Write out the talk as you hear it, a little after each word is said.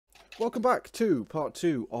Welcome back to part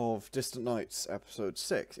 2 of Distant Nights, episode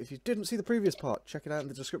 6. If you didn't see the previous part, check it out in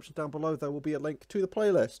the description down below. There will be a link to the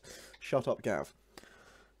playlist. Shut up, Gav.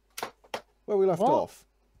 Where we left off.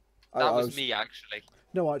 That was me, actually.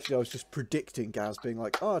 No, actually, I was just predicting Gaz being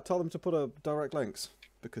like, oh, tell them to put a direct links.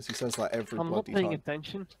 Because he says that every bloody time. I'm not paying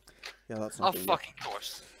attention. Yeah, that's not Of fucking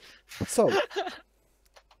course. So,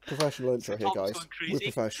 professional intro here, Tom's guys. going crazy. We're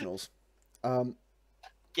professionals.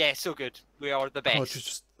 Yeah, so good. We are the best. Oh,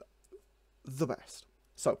 just the best.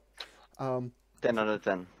 So, 10 out of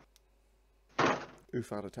 10.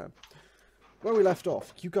 Oof out of 10. Where we left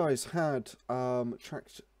off, you guys had you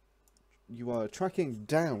were tracking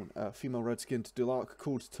down a female red-skinned Dulark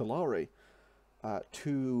called Talari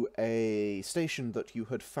to a station that you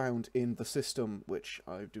had found in the system, which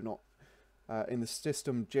I do not, in the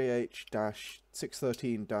system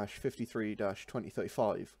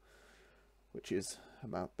JH-613-53-2035, which is a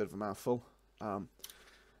bit of a mouthful.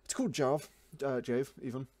 It's called Jave,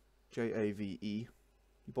 even, J-A-V-E.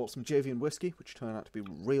 You bought some Javian whiskey, which turned out to be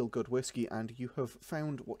real good whiskey, and you have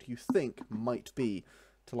found what you think might be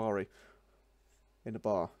Talari in a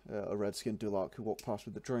bar, a red-skinned Dulark who walked past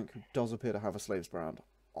with a drink, who does appear to have a slave's brand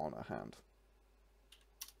on her hand.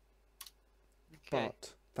 Okay.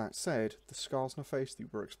 But, that said, the scars on her face that you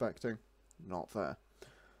were expecting, not there.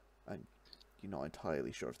 And you're not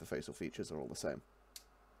entirely sure if the facial features are all the same.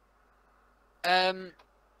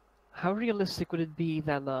 How realistic would it be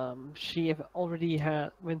that she already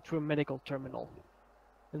went through a medical terminal,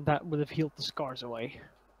 and that would have healed the scars away?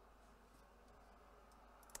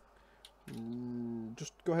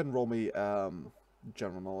 Just go ahead and roll me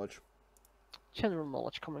general knowledge. General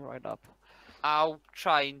knowledge coming right up. I'll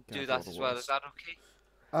try and Yeah, do for that the as well. worst. Is that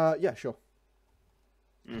okay? Yeah, sure.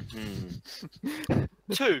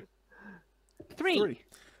 2. 3.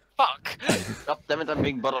 Fuck! God damn it, I'm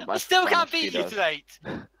being bothered by I still by can't beat you mosquitoes.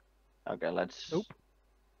 tonight! Okay, let's... Nope.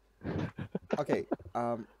 Okay,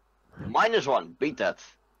 -1, beat that.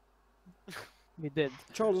 We did.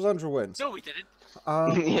 Charlissandra wins. No, we didn't.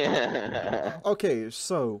 Yeah. Okay,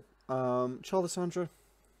 so, Charlissandra?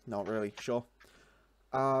 Not really, sure.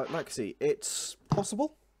 Lexie, it's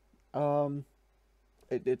possible.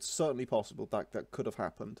 It's certainly possible that could have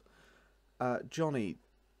happened. Johnny,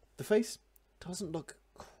 the face doesn't look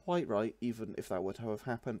quite right, even if that were to have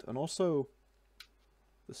happened. And also,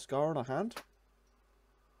 the scar on her hand?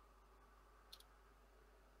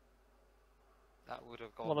 That would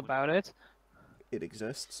have gone. What about it? It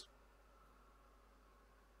exists.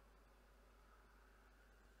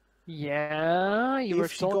 Yeah, you were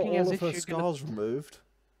If she got talking as all of if her you're scars removed,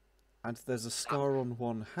 and there's a scar on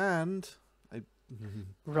one hand...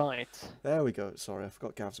 Right. There we go. Sorry, I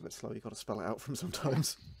forgot Gav's a bit slow. You got to spell it out from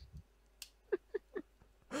sometimes.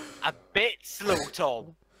 A bit slow,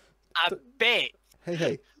 Tom. A bit.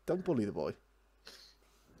 Hey, don't bully the boy.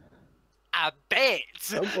 A bit.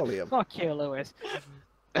 Don't bully him. Fuck you, Lewis.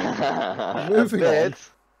 Moving on.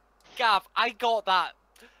 Gav, I got that.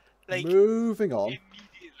 Like, Moving on.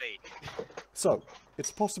 immediately. So,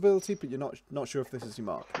 it's a possibility, but you're not sure if this is your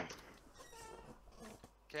mark.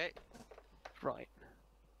 Okay. Right.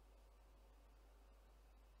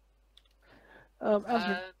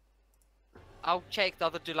 As I'll check the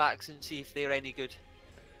other Dulaks and see if they're any good.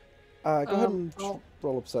 Go ahead and I'll-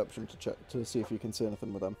 roll a perception to check to see if you can see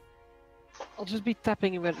anything with them. I'll just be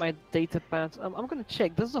tapping with my data pad. I'm gonna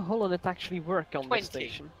check. Does the HoloNet actually work on 20. this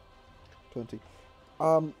station? 20.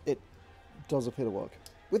 It does appear to work.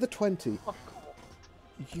 With a 20, Oh, cool.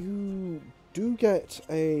 you do get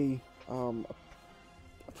a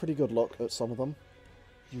pretty good look at some of them.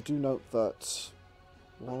 You do note that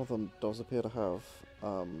one of them does appear to have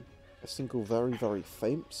a single very, very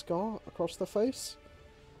faint scar across their face.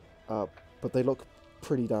 But they look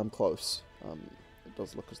pretty damn close. It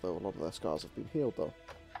does look as though a lot of their scars have been healed, though.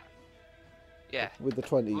 Yeah. With the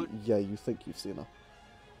 20, yeah, you think you've seen her.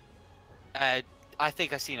 I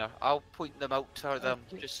think I've seen her. I'll point them out to them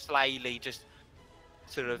just slyly, just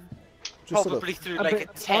sort of, Just probably sort through A like bit-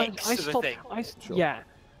 a text I sort of stopped- thing. Sure. Yeah. of,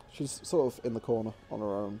 she's sort of in the corner on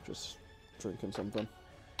her own, just drinking something.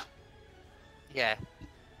 Yeah.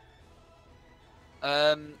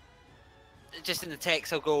 Just in the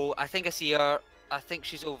text, I'll go. I think I see her. I think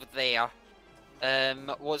she's over there.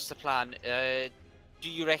 What's the plan? Do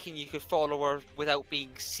you reckon you could follow her without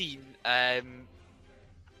being seen,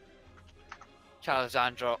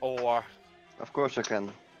 Charlissandra, or Of course I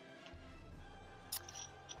can.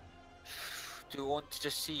 do you want to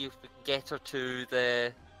just see if we can get her to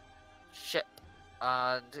the ship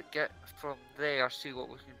and get from there, see what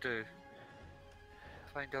we can do?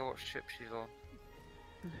 Find out what ship she's on.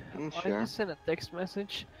 I'm I sure. just sent a text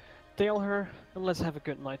message tail her, and let's have a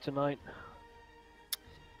good night tonight.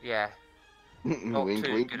 Yeah. Not Wink,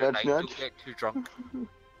 too wink, good nudge, at night. nudge. Don't get too drunk.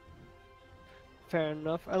 Fair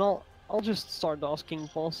enough, and I'll just start asking,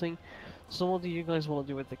 bossing. So what do you guys want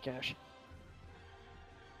to do with the cash?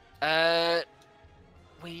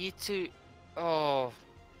 We need to. Oh,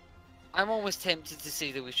 I'm almost tempted to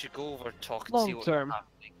say that we should go over and talk and see Long what's term.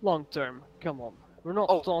 happening. Long term, come on. We're not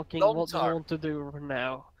Oh, talking long what do we term. want to do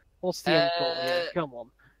now. What's the end goal here? Come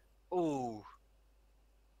on. Oh,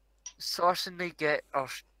 certainly get our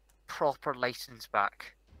proper license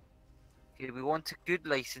back. Okay, we want a good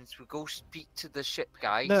license. We go speak to the ship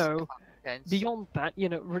guys. No, Hence- beyond that, you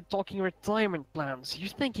know, we're talking retirement plans. You're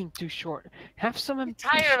thinking too short. Have some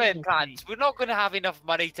retirement ambition, plans. We're not going to have enough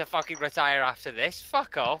money to fucking retire after this.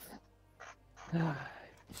 Fuck off. We've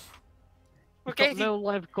We're got getting. no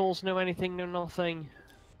life goals, no anything, no nothing.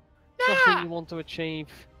 Nah! Nothing you want to achieve.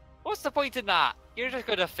 What's the point in that? You're just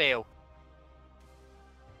going to fail.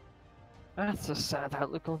 That's a sad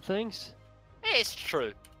outlook on things. It's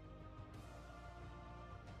true.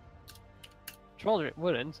 Rather it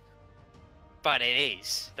wouldn't. But it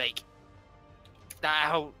is. Like,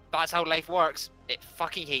 that's how life works. It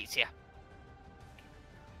fucking hates you.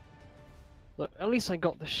 Look, at least I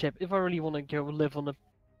got the ship. If I really want to go live on a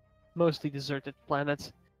mostly deserted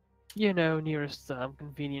planet, you know, nearest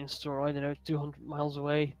convenience store, I don't know, 200 miles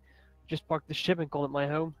away, just park the ship and call it my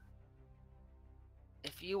home.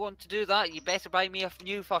 If you want to do that, you better buy me a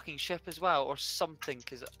new fucking ship as well, or something,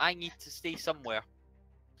 because I need to stay somewhere.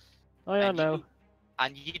 I And know.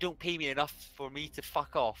 And you don't pay me enough for me to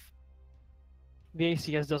fuck off. The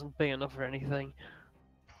ACS doesn't pay enough for anything.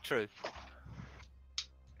 True.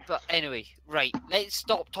 But anyway, right, let's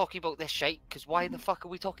stop talking about this shite, because why the fuck are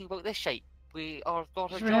we talking about this shite? We are got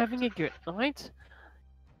a We're job. having a good night.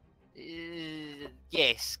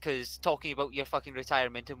 Yes, because talking about your fucking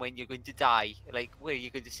retirement and when you're going to die, like where you're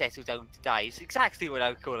going to settle down to die, is exactly what I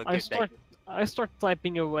would call a good night. I start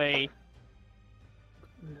typing away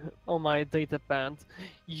on my data band.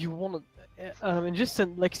 You want to, and just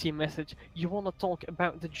send Lexie a message. You want to talk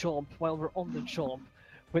about the job while we're on the job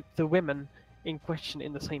with the women in question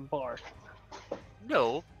in the same bar.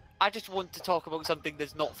 No, I just want to talk about something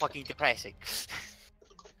that's not fucking depressing.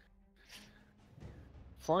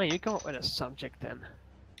 Fine, you come up with a subject then.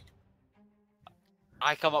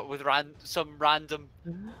 I come up with some random.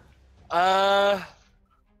 Fuck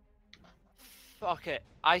it.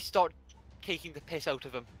 I start taking the piss out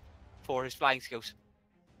of him for his flying skills.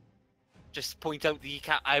 Just point out that you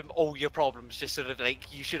can't. All your problems. Just sort of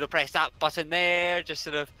like you should have pressed that button there. Just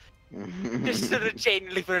sort of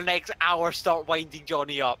genuinely for the next hour start winding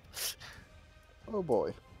Johnny up. Oh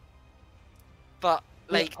boy. But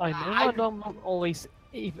like, I know I'm not always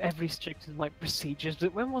every strict in my procedures,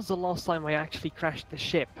 but when was the last time I actually crashed the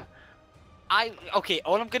ship? Okay,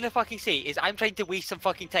 all I'm gonna fucking say is I'm trying to waste some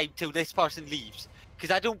fucking time till this person leaves.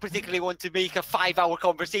 Because I don't particularly want to make a 5-hour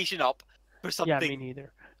conversation up for something. Yeah, me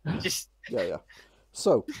neither. Just Yeah.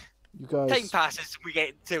 So, you guys... time passes and we get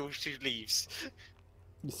until she leaves.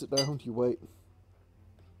 You sit down, you wait,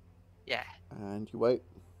 Yeah. and you wait.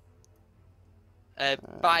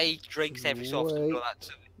 Buy drinks every so often and all wait. that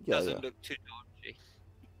so it Yeah, doesn't yeah. look too dodgy.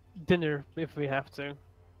 Dinner if we have to,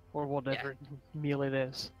 or whatever meal it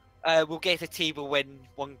is. We'll get a table when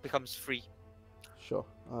one becomes free. Sure.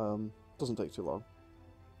 Doesn't take too long.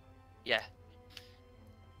 Yeah.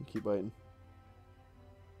 You keep waiting.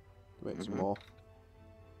 Wait some more.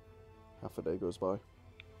 Half a day goes by.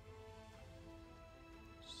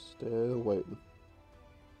 Still waiting.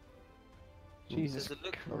 Jesus Does it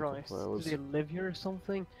look Christ. Do hours. they live here or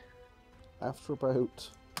something? After about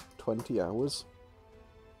 20 hours,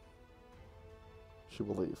 she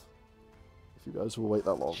will leave. If you guys will wait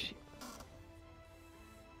that long.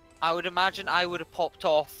 I would imagine I would have popped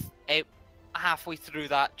off halfway through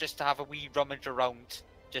that just to have a wee rummage around.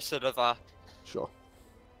 Just sort of a... Sure.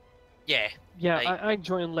 Yeah. Yeah, Like- I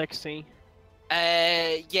joined Lexie.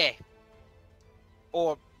 Yeah.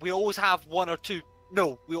 Or we always have one or two...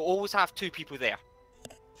 No, we always have 2 people there.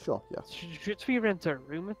 Sure, yeah. Should we rent a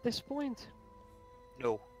room at this point?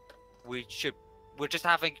 No. We're just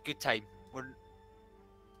having a good time. We're...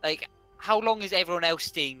 Like, how long is everyone else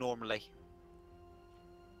staying normally?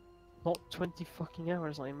 Not 20 fucking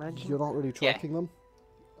hours, I imagine. You're not really Yeah. tracking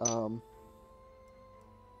them.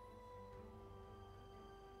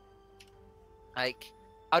 Like,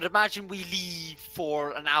 I'd imagine we leave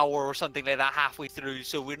for an hour or something like that halfway through,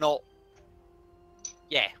 so we're not...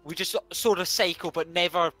 Yeah, we just sort of cycle, but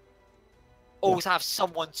never... Always have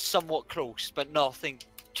someone somewhat close, but nothing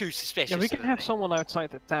too suspicious. Yeah, we sort can of have thing. someone outside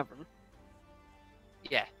the tavern.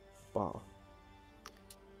 Yeah. Bar.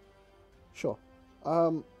 Sure.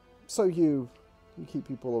 So you keep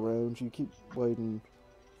people around, you keep waiting.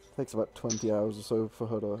 It takes about 20 hours or so for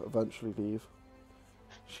her to eventually leave.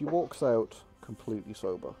 She walks out completely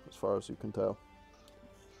sober, as far as you can tell.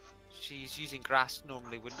 She's using grass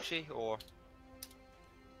normally, wouldn't she? Or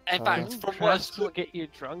in fact, Doesn't from grass what will get you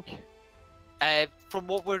drunk?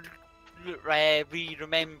 we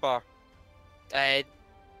remember, has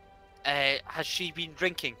she been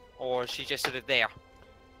drinking, or is she just sort of there?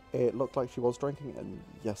 It looked like she was drinking, and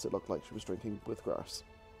yes, it looked like she was drinking with grass.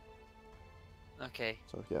 Okay.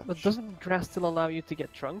 So yeah. But doesn't grass still allow you to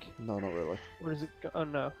get drunk? No, not really. Or does it go? Oh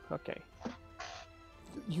no. Okay.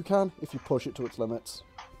 You can if you push it to its limits,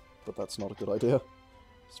 but that's not a good idea,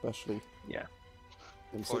 especially Yeah.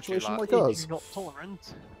 in a Or too situation loud. like If us. you're not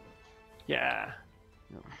tolerant. Yeah.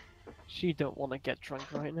 Yeah. She don't want to get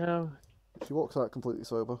drunk right now. She walks out completely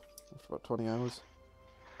sober after about 20 hours.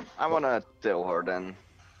 I wanna tell her then.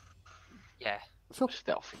 Yeah. Sure.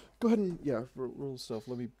 Stealthy. Go ahead and roll stuff.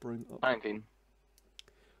 Let me bring up. 19.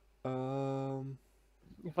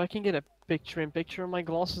 If I can get a picture-in-picture of my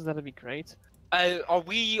glasses, that'd be great. Are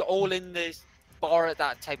we all in the bar at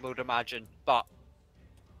that time? I would imagine, but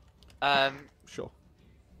Sure.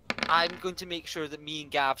 I'm going to make sure that me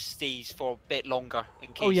and Gav stays for a bit longer in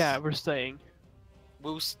case. Oh yeah, we're staying.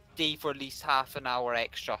 We'll stay for at least half an hour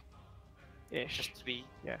extra, Ish. just to be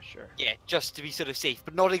Yeah, sure. just to be sort of safe,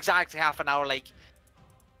 but not exactly half an hour, like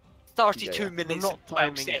 32 Yeah. minutes. We're not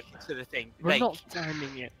timing set it. sort of thing. We're like, not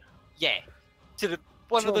timing it. Yeah, sort of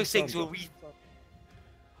one of those things where we.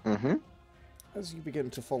 Mm-hmm. As you begin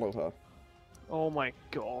to follow her. Oh my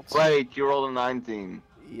god. Wait, you rolled a 19.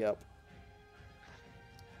 Yep.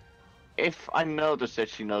 If I notice that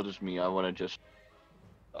she noticed me, I wanna just...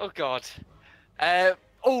 Oh god.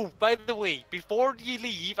 Oh, by the way, before you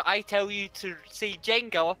leave, I tell you to say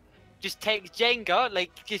Jenga. Just text Jenga,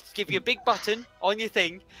 like, just give you a big button on your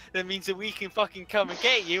thing. That means that we can fucking come and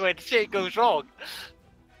get you when shit goes wrong.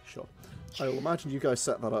 Sure. I will imagine you guys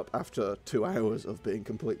set that up after 2 hours of being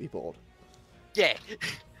completely bored. Yeah.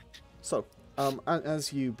 So,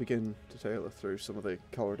 as you begin to tailor through some of the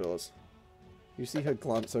corridors, you see her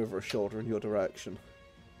glance over her shoulder in your direction.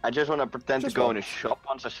 I just wanna pretend Just to go one. in a shop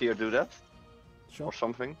once I see her do that. Sure. Or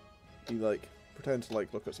something. You pretend to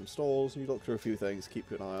look at some stalls, and you look through a few things, keep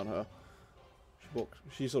an eye on her.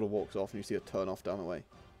 She sort of walks off, and you see her turn off down the way.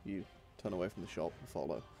 You turn away from the shop and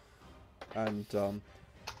follow. And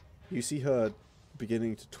you see her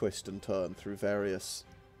beginning to twist and turn through various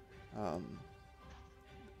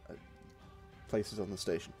places on the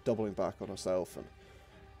station, doubling back on herself. And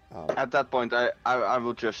At that point, I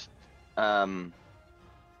will just, I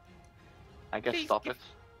guess Please stop give- it.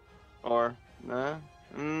 Or, no?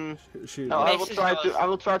 she, No, I will Message try us. to. I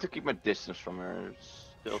will try to keep my distance from her. It's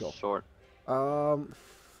still Sure. short. We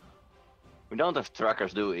We don't have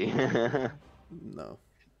trackers, do we? no.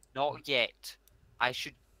 Not yet. I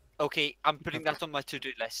should. Okay, I'm putting that on my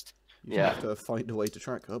to-do list. You Yeah. have to find a way to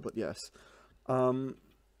track her, but yes.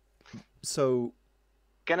 So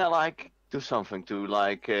Can I do something to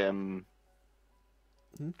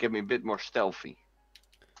get me a bit more stealthy?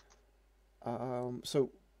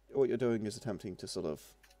 So what you're doing is attempting to sort of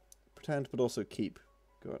pretend, but also keep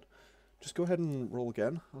good. Just go ahead and roll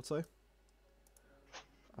again, I'd say.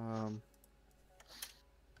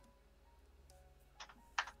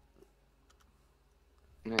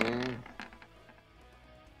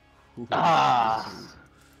 Ooh, Ah!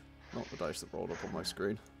 Not the dice that rolled up on my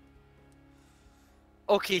screen.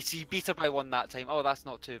 Okay, so you beat her by one that time. Oh, that's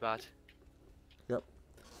not too bad. Yep.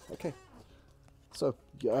 Okay. So,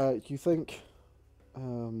 you think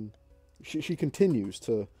she continues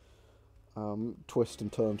to twist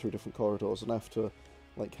and turn through different corridors, and after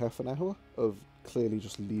half an hour of clearly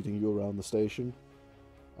just leading you around the station,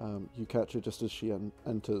 you catch her just as she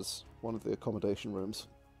enters one of the accommodation rooms.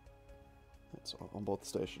 It's on board the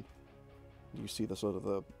station. You see the sort of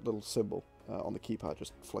the little symbol on the keypad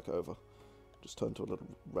just flick over, just turn to a little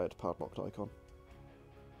red padlocked icon.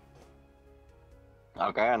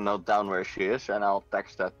 Okay, I note down where she is, and I'll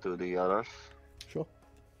text that to the others. Sure.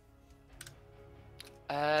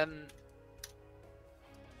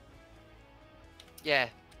 Yeah.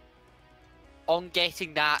 On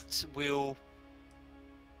getting that, we'll.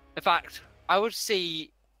 In fact, I would say,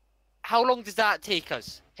 how long does that take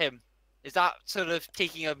us? Him? Is that sort of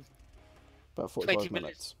taking him About 20 45 minutes?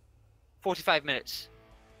 minutes. 45 minutes?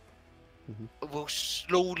 Mhm. We'll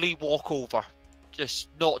slowly walk over, just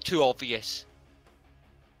not too obvious,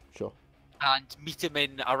 Sure. and meet him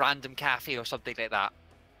in a random cafe or something like that.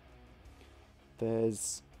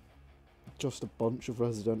 There's just a bunch of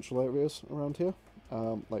residential areas around here.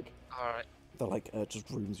 Alright. They're like just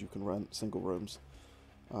rooms you can rent, single rooms.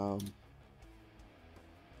 There's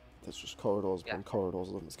just corridors upon corridors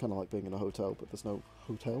of them. It's kind of like being in a hotel, but there's no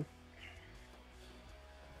hotel.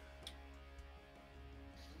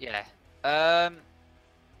 Yeah.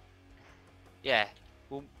 Yeah.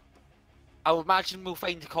 Well, I would imagine we'll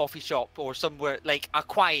find a coffee shop or somewhere like a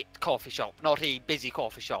quiet coffee shop, not a busy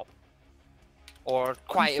coffee shop, or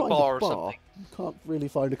quiet bar or something. You can't really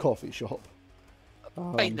find a coffee shop.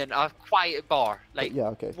 Fine then, a quiet bar, like yeah,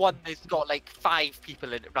 okay. one that's got like 5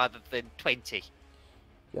 people in it rather than 20.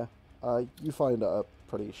 Yeah. You find a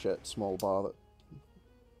pretty shit small bar that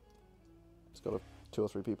it's got 2 or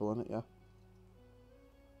 3 people in it. Yeah.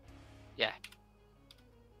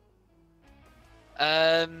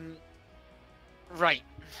 Yeah. Right.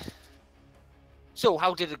 So,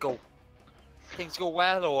 how did it go? Things go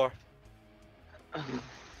well, or?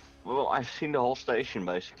 Well, I've seen the whole station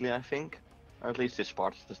basically, I think. Or at least this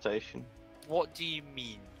part of the station. What do you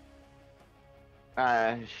mean?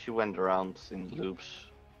 She went around in loops.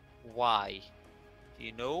 Why? Do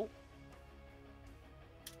you know?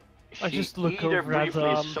 I just look She either over at,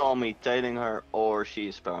 briefly saw me tailing her, or she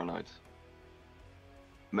is paranoid.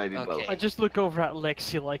 Maybe both. Okay. I just look over at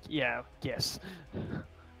Lexie like, yeah, yes.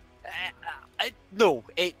 No,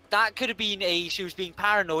 that could have been she was being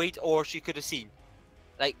paranoid, or she could have seen.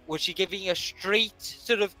 Like, was she giving a straight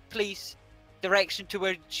sort of place direction to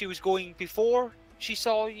where she was going before she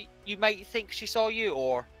saw you? You might think she saw you,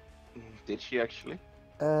 or? Did she actually?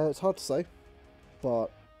 It's hard to say, but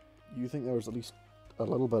you think there was at least a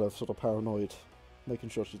little bit of sort of paranoid, making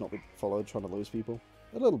sure she's not being followed, trying to lose people.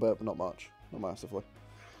 A little bit, but not much. Not massively.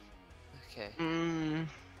 Okay.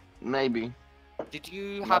 Maybe. Did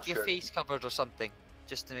you Not have your sure. face covered or something,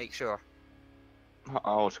 just to make sure? I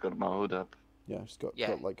always got my hood up. Yeah, she's got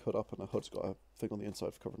Yeah. like hood up, and a hood's got a thing on the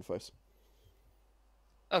inside for covering the face.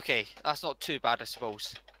 Okay, that's not too bad, I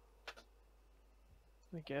suppose.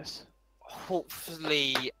 I guess.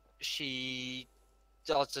 Hopefully, she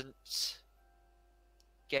doesn't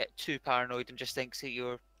get too paranoid and just thinks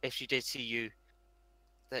that if she did see you,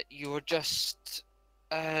 that you're just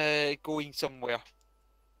going somewhere.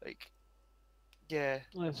 Like, yeah.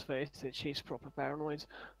 Let's face it, she's proper paranoid.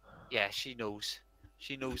 Yeah, she knows.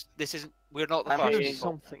 She knows this isn't. We're not the I first mean,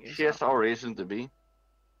 people. Something is She has happening. all reason to be.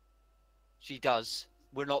 She does.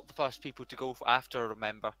 We're not the first people to go after her,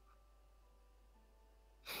 remember?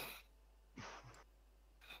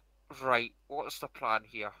 Right, what's the plan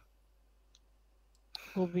here?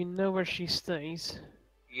 Well, we know where she stays.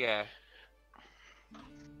 Yeah.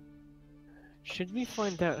 Should we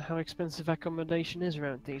find out how expensive accommodation is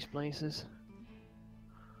around these places?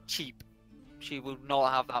 Cheap. She will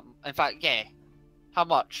not have that. In fact, yeah. How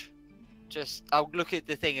much? Just, I'll look at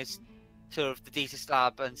the thing as sort of the data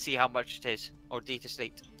slab and see how much it is. Or data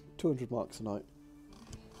slate. 200 marks a night.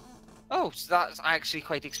 Oh, so that's actually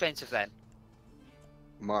quite expensive then.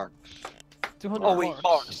 Marks. 200 Oh wait, marks.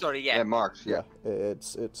 Mark, sorry, Yeah, yeah. marks. Yeah.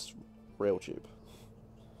 It's real cheap.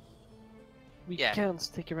 We Yeah. can't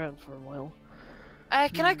stick around for a while.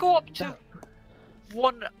 Can I go up to That-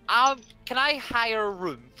 one, can I hire a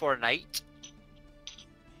room for a night?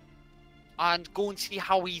 And go and see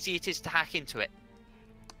how easy it is to hack into it.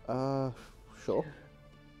 Sure.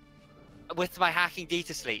 With my hacking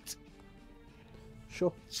data slate.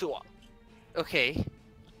 Sure. So, okay.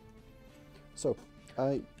 So,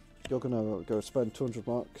 you're gonna go spend 200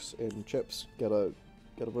 marks in chips, get a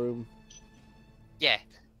room. Yeah,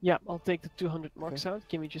 Yeah, I'll take the 200 marks out.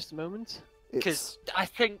 Give me just a moment. because I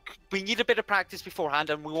think we need a bit of practice beforehand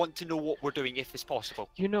and we want to know what we're doing if it's possible.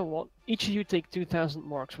 You know what? Each of you take 2,000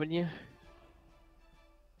 marks, will you?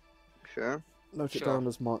 Sure. Note it Sure. down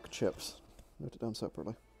as mark chips. Note it down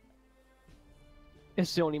separately.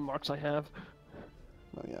 It's the only marks I have.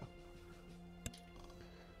 Oh yeah.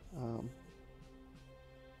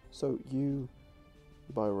 So you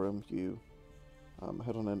buy a room, you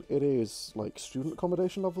head on in. It is like student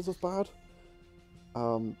accommodation levels of bad.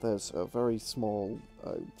 There's a very small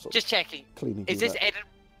sort Just of checking. cleaning Is this unit.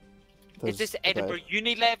 is this There's a bed. Edinburgh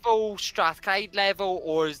Uni level, Strathclyde level,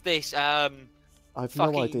 or is this I've no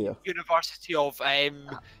fucking idea. University of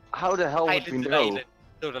How the hell would we Highlands and know? Island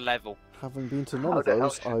sort of level? Having been to none How of the hell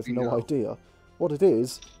those, should I've we no know? idea. What it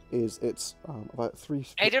is it's about 3.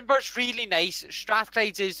 Edinburgh's really nice.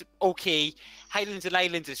 Strathclyde's is okay. Highlands and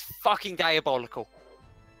Islands is fucking diabolical.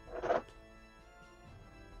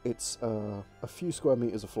 It's a few square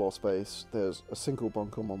meters of floor space. There's a single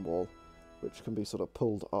bunk on one wall, which can be sort of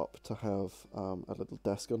pulled up to have a little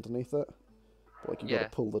desk underneath it. Like you've got Yeah. to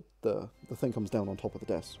pull the thing comes down on top of the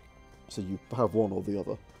desk, so you have one or the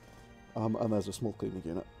other. And there's a small cleaning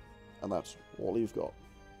unit, and that's all you've got.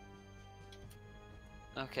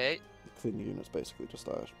 Okay. The cleaning unit's basically just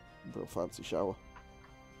a real fancy shower.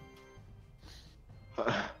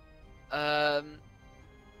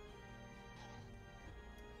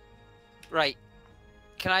 Right.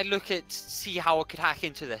 Can I look at see how I could hack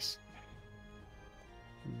into this?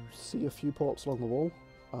 You see a few ports along the wall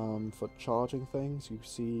for charging things. You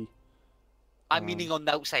see. I'm meaning on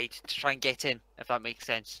the outside to try and get in, if that makes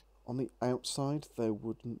sense. On the outside, there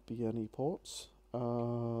wouldn't be any ports.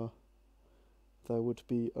 There would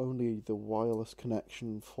be only the wireless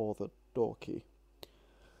connection for the door key.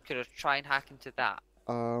 Could I try and hack into that?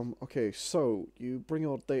 Okay, so you bring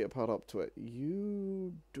your datapad up to it.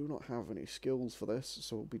 You do not have any skills for this,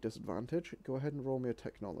 so it'll be disadvantage. Go ahead and roll me a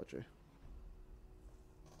technology.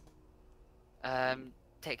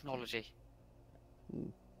 Technology.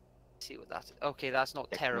 See what that is. Okay, that's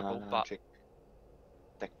not terrible, but...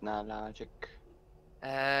 Technologic.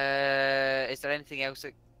 Is there anything else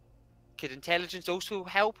that... Could intelligence also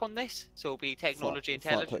help on this? So it'll be technology,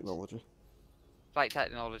 intelligence? Flight technology. Flight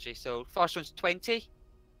technology. So first one's 20.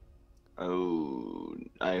 Oh,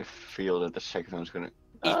 I feel that the second one's gonna...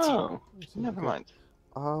 18. Oh, never mind.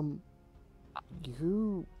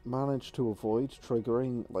 You managed to avoid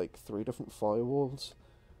triggering like 3 different firewalls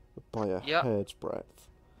by a hair's breadth.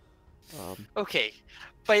 Okay.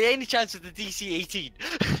 By any chance of the DC 18?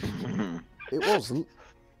 It wasn't.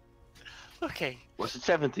 Okay. Was it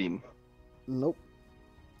 17? Nope.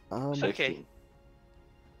 Okay. I'm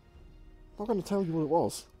not going to tell you what it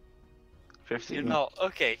was. 15. You're not.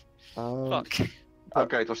 Okay. Fuck.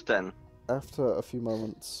 Okay, it was 10. After a few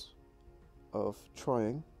moments of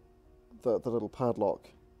trying, the little padlock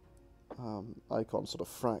icon sort of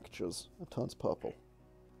fractures and turns purple.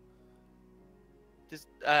 Does,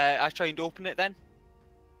 I try and open it then?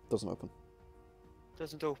 Doesn't open.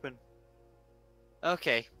 Doesn't open.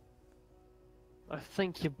 Okay. I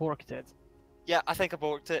think you borked it. Yeah, I think I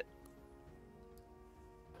borked it.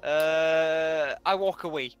 I walk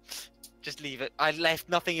away. Just leave it. I left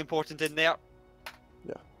nothing important in there.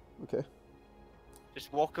 Yeah, okay.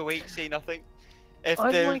 Just walk away, say nothing. If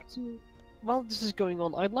I'd like to... While this is going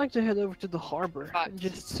on, I'd like to head over to the harbor and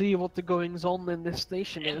just see what the goings on in this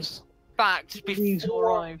station is. In fact,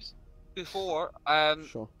 before,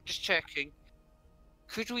 Sure. just checking.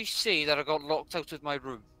 Could we say that I got locked out of my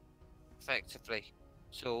room, effectively?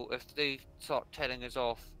 So if they start telling us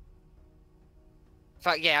off. In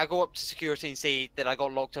fact, yeah, I go up to security and say that I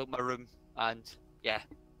got locked out of my room, and yeah.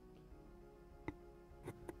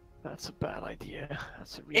 That's a bad idea.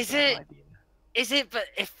 That's a really Is bad it? idea. Is it? But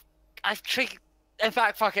if I've triggered, in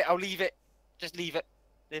fact, fuck it, I'll leave it. Just leave it.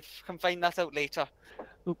 If I can find that out later.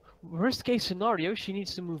 Look, worst case scenario, she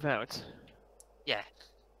needs to move out. Yeah.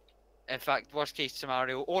 In fact, worst case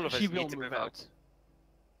scenario, all of us She need will to move out.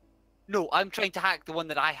 No, I'm trying to hack the one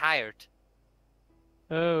that I hired.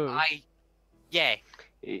 Oh. Yeah.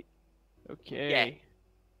 Okay.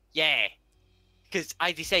 Yeah. Because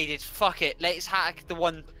I decided, fuck it, let's hack the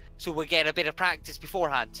one so we get a bit of practice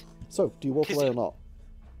beforehand. So, do you walk away or not?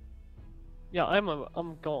 Yeah,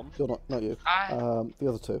 I'm gone. You're not you. The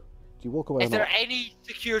other two. Do you walk away or Is not? there any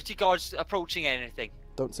security guards approaching anything?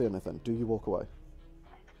 Don't see anything. Do you walk away?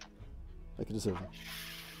 Make a decision.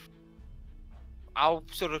 I'll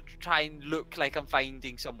sort of try and look like I'm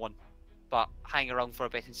finding someone, but hang around for a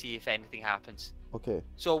bit and see if anything happens. Okay.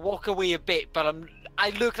 So I'll walk away a bit, but I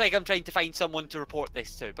look like I'm trying to find someone to report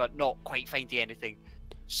this to, but not quite finding anything,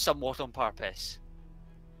 somewhat on purpose.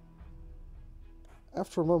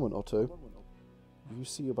 After a moment or two, you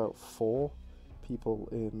see about 4 people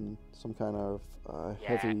in some kind of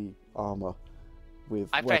heavy armor with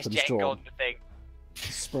I press weapons check drawn, on the thing.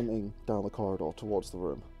 sprinting down the corridor towards the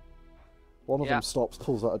room. One of them stops,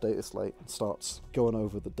 pulls out a data slate, and starts going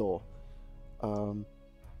over the door.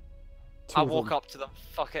 I walk up to them.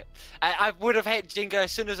 Fuck it. I would have hit Jinga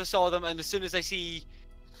as soon as I saw them, and as soon as I see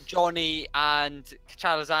Johnny and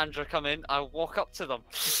Charlissandra come in, I walk up to them.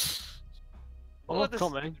 I'm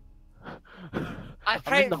coming.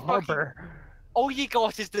 I'm in the harbor. All you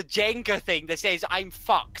got is the Jenga thing that says I'm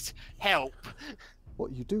fucked. Help.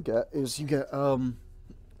 What you do get is you get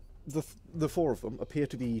the 4 of them appear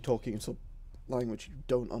to be talking in some language you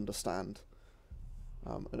don't understand.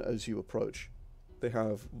 And as you approach, they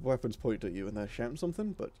have weapons pointed at you and they're shouting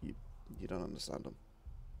something, but you don't understand them.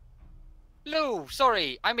 Lou,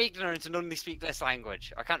 sorry, I'm ignorant and only speak this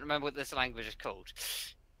language. I can't remember what this language is called.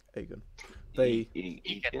 Aegon.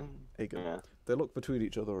 Egan? Aegon. Yeah. They look between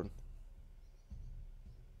each other and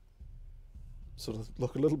sort of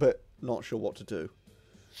look a little bit not sure what to do.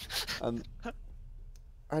 And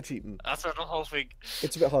actually, That's not the whole thing.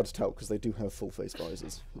 it's a bit hard to tell because they do have full face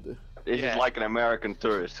visors. They do. This Yeah. is like an American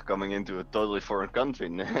tourist coming into a totally foreign country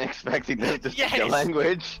and expecting them to speak the Yes.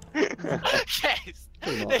 language. Yes!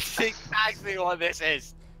 Pretty much. This is exactly what this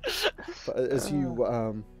is. But as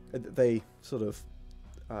you, they sort of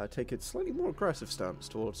take a slightly more aggressive stance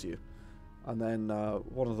towards you, and then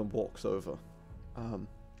one of them walks over.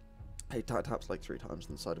 He taps like 3 times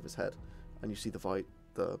on the side of his head, and you see the like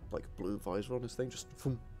blue visor on his thing just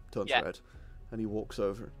turns red, and he walks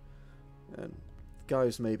over, and the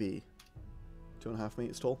guy's maybe 2.5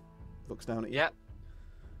 meters tall. Looks down at you. Yeah.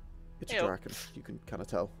 It's a Ew. dragon. You can kind of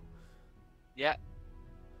tell. Yeah.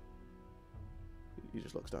 He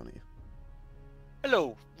just looks down at you.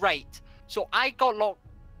 Hello. Right. So I got locked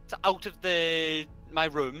out of my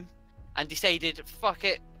room and decided, fuck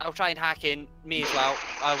it, I'll try and hack in. May as well.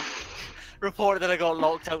 I'll report that I got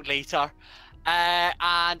locked out later.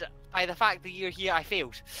 And by the fact that you're here, I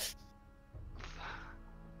failed.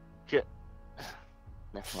 Shit.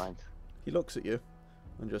 Never mind. He looks at you,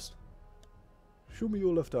 and just show me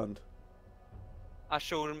your left hand. I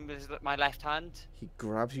showed him my left hand. He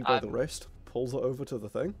grabs you by the wrist, pulls it over to the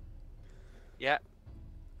thing. Yeah.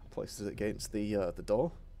 Places it against the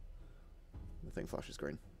door. The thing flashes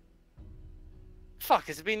green. Fuck,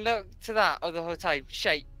 has it been looked to that the whole time?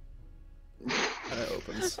 Shite. And it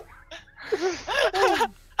opens. I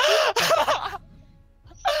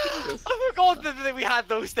forgot that we had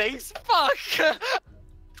those things. Fuck.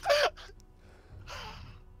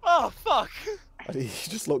 Oh fuck. And he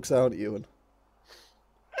just looks down at you and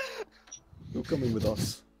you're coming with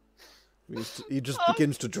us. He just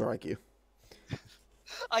begins to drag you.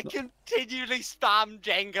 I continually spam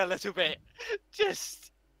Jenga a little bit.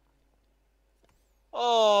 Just.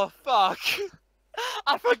 Oh fuck.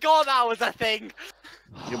 I forgot that was a thing.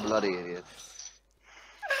 You bloody idiot.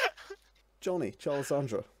 Johnny,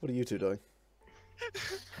 Charlissandra, what are you two doing?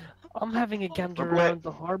 I'm having a gander We're play- around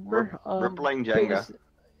the harbor. We're playing Jenga.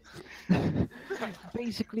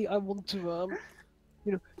 Basically, I want to,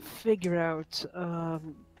 figure out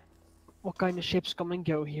what kind of ships come and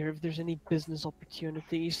go here. If there's any business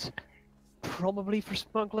opportunities, probably for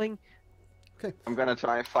smuggling. I'm gonna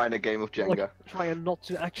try and find a game of Jenga. Like, trying not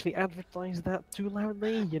to actually advertise that too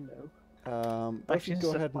loudly, you know. Actually, just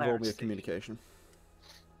go a ahead and roll me a fire communication.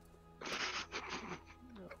 Oh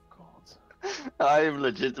god. I'm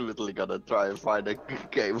legitimately gonna try and find a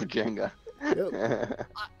game of Jenga. Yep.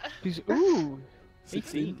 Please, ooh,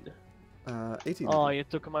 16. 18. 18. Oh, you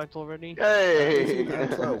took him out already. 18 Hey!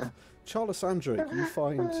 and 12. Charlissandra, you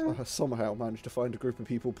find somehow managed to find a group of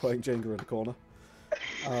people playing Jenga in a corner.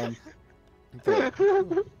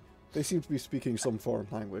 They seem to be speaking some foreign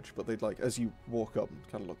language, but they'd like, as you walk up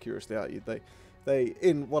and kind of look curiously at you, they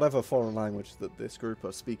in whatever foreign language that this group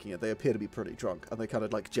are speaking it, they appear to be pretty drunk, and they kind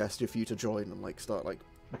of like gesture for you to join and like start like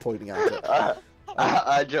pointing at it.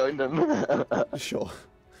 I joined them. Sure.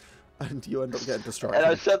 And you end up getting And distracted.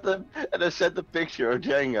 I sent the picture of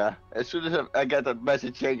Jenga. As soon as I get that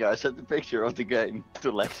message Jenga, I sent the picture of the game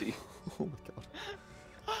to Lexie. Oh my god.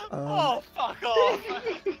 Oh fuck off.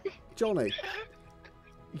 Johnny,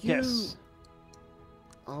 you Yes.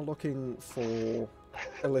 are looking for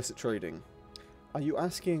illicit trading. Are you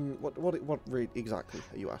asking what exactly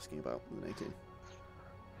are you asking about in 18?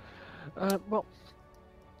 Well,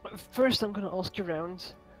 first I'm gonna ask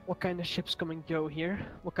around what kind of ships come and go here,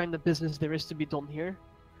 what kind of business there is to be done here.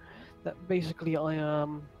 That basically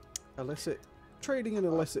Illicit trading in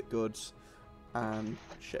illicit goods and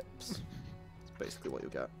ships. That's basically what you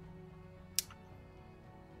get.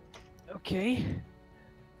 Okay.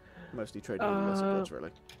 Mostly trading in illicit goods, really.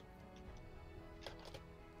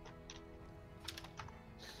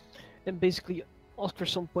 And basically ask for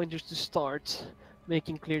some pointers to start,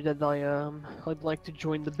 making clear that I'd like to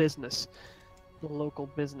join the business, the local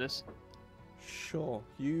business. Sure.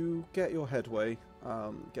 You get your headway,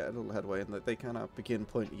 get a little headway, and they kind of begin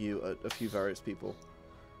pointing you at a few various people.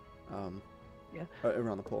 Yeah.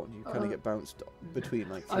 Around the port, and you kind of get bounced between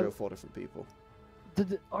like 3 or 4 different people.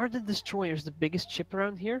 Are the destroyers the biggest ship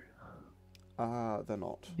around here? They're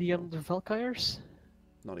not. The Valkyries?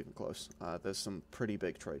 Not even close. There's some pretty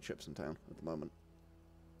big trade ships in town at the moment.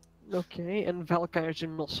 Okay, and Valkyries are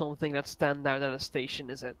not something that stand out at a station,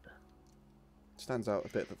 is it? Stands out a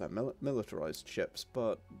bit that they're militarized ships,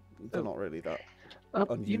 but they're not really that You-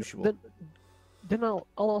 unusual. Then I'll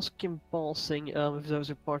ask in passing if those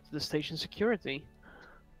are part of the station security.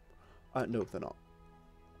 No, they're not.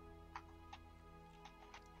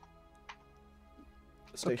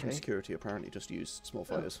 Station Okay. security apparently just use small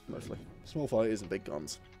fighters, mostly. Small fighters and big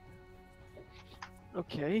guns.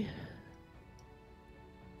 Okay.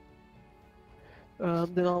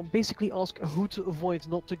 Then I'll basically ask who to avoid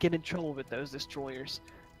not to get in trouble with those destroyers.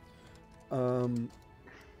 Okay.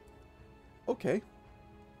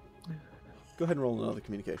 Go ahead and roll another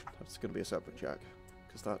communication. That's going to be a separate check,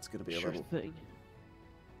 because that's going to be a Sure level. thing.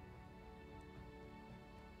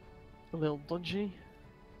 A little dodgy.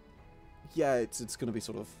 Yeah, it's going to be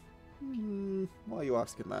sort of. Why are you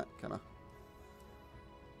asking that? Kind of.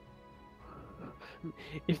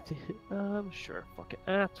 If the, sure, fuck it.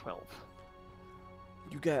 12.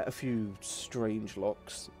 You get a few strange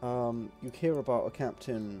looks. You hear about a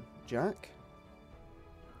Captain Jack.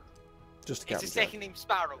 Just a Is Captain his Jack. second name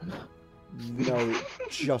Sparrow? No, it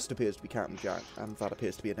just appears to be Captain Jack, and that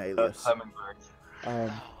appears to be an alias.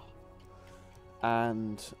 Hummingbird.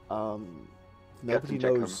 And nobody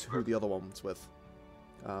Jack knows who the other one's with.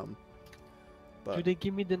 But Do they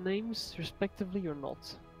give me the names respectively or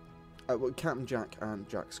not? well, Captain Jack and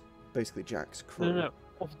basically Jack's crew. No.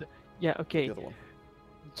 Of the yeah, okay. The other one.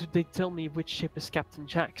 Do they tell me which ship is Captain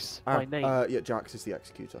Jack's by name? Yeah, Jax is the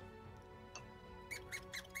executor.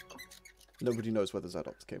 Nobody knows where the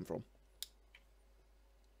Zedox came from.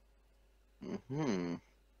 Hmm.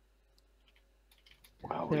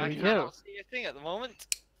 Wow. There I we cannot go. see a thing at the moment.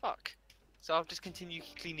 Fuck. So I'll just continue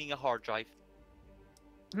cleaning a hard drive.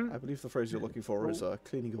 I believe the phrase you're looking for is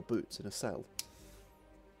cleaning your boots in a cell.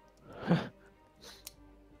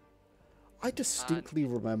 I distinctly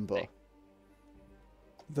remember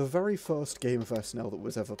the very first game of SNL that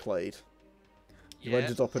was ever played. You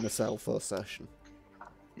ended up in a cell first session.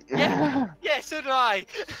 Yeah, yeah, so do I.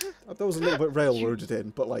 That was a little bit railroaded in,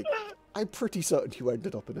 but like, I'm pretty certain you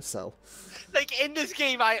ended up in a cell. Like, in this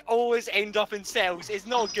game, I always end up in cells. It's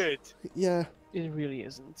not good. Yeah. It really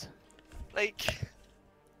isn't. Like,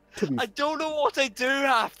 To be I don't know what I do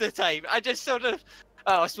half the time. I just sort of...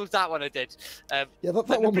 Oh, I suppose that one I did. yeah, that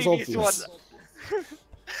But one was obvious.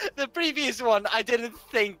 The previous one, I didn't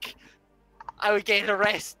think I would get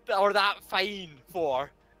arrested or that fine for.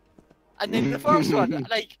 And then the first one,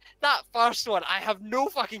 like, that first one, I have no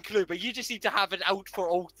fucking clue, but you just need to have it out for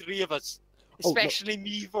all three of us. Oh, no. Especially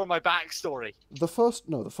me for my backstory. The first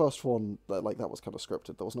one, like, that was kind of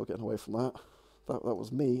scripted. There was no getting away from that. That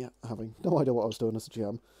was me having no idea what I was doing as a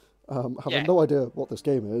GM. Having no idea what this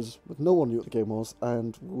game is, but no one knew what the game was,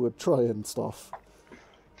 and we were trying stuff.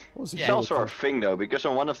 It's also our thing though, because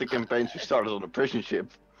on one of the campaigns we started on a prison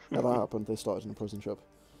ship. Yeah, that happened. They started in a prison ship.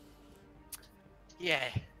 Yeah.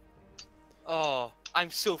 Oh, I'm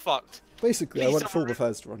so fucked. Basically, I Please went full don't-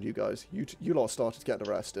 Bethesda on you guys. You lot started getting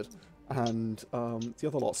arrested, and the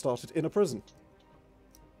other lot started in a prison.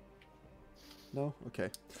 No? Okay.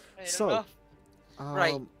 Fair So, enough.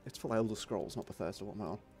 Right. It's for Elder Scrolls, not Bethesda. What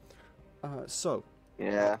am I on? So,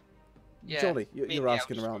 Yeah. Yeah, Jolly, maybe you're I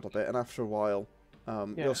asking was around a bit, and after a while, Yeah.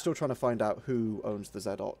 you're still trying to find out who owns the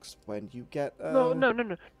Zedox when you get. No. I'm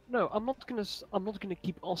not gonna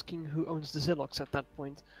keep asking who owns the Zilox at that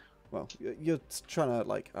point. Well, you're trying to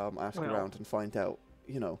like ask Well. around and find out,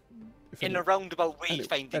 you know, if In a any- roundabout way, any-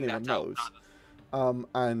 finding anyone that out. knows.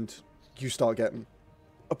 And you start getting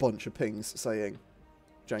a bunch of pings saying,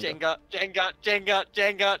 Jenga.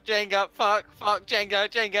 Jenga, fuck,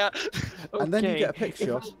 Jenga. And then you Okay, get a if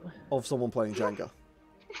picture I'm- of someone playing Jenga.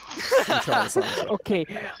 in Charlissandra. Okay,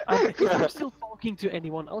 if I'm still talking to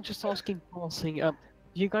anyone, I'll just ask in passing. Do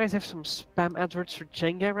you guys have some spam adverts for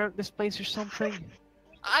Jenga around this place or something?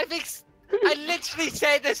 I literally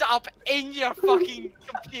set this up in your fucking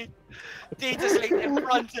computer data slate in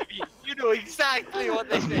front of you. You know exactly what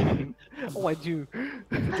this is. Oh, I do.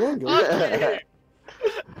 Jenga?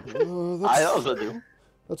 I also do.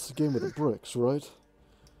 That's the game with the bricks, right?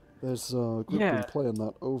 There's a group Yeah. been playing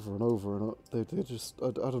that over and over, and they just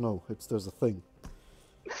I don't know. There's a thing.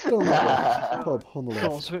 Down that pub on the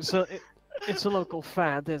Oh, left. so it's a local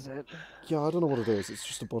fad, is it? Yeah, I don't know what it is. It's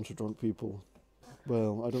just a bunch of drunk people.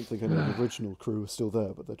 Well, I don't think any of the original crew is still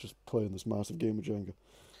there, but they're just playing this massive game of Jenga.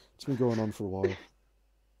 It's been going on for a while.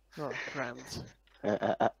 Oh, grand.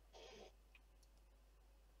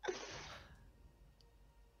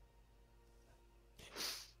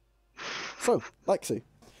 So, Lexie,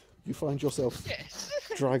 you find yourself Yes.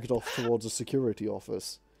 dragged off towards a security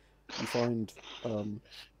office. You find,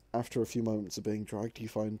 after a few moments of being dragged, you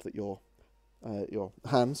find that your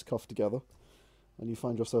hands cuffed together, and you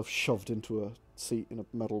find yourself shoved into a seat in a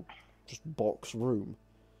metal, just box room.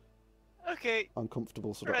 Okay.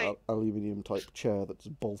 Uncomfortable sort of Right. aluminium type chair that's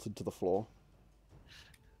bolted to the floor.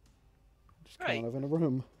 Just kind Right. of in a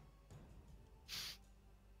room.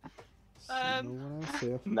 See Um, no one else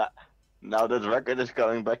here. Now that record is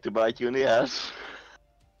coming back to bite you in the ass.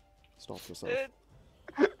 Stop yourself.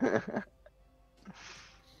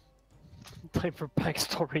 Time for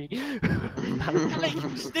backstory. Like,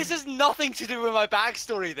 this has nothing to do with my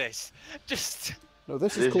backstory, this. Just... No,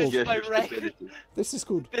 this This is is called just my your record. stupidity. this is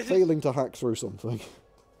called This is- failing to hack through something.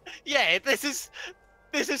 Yeah, this is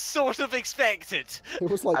sort of expected. It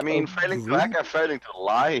was like I mean, a failing to brief- hack and failing to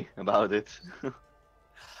lie about it.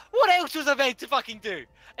 What else was I meant to fucking do?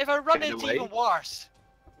 If I run Get into away. even worse.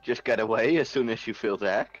 Just get away as soon as you fail to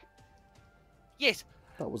hack. Yes,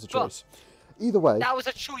 That was a But- choice. Either way, that was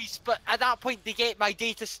a choice, but at that point they get my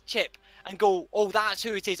data chip and go, oh, that's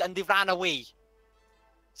who it is, and they ran away.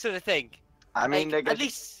 Sort of thing. I mean, Like, they at get.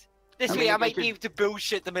 least this I way mean, I they might could- be able to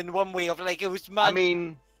bullshit them in one way of like it was I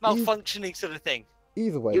mean, malfunctioning sort of thing.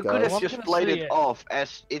 either way, you could guys. have I'm just gonna played say it it. off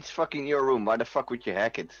as it's fucking your room. Why the fuck would you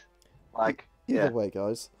hack it? Like, Either yeah. way,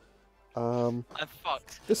 guys. I'm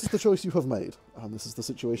fucked. This is the choice you have made, and this is the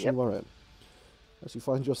situation Yep. you are in. As you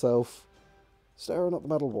find yourself staring at the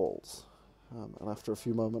metal walls, and after a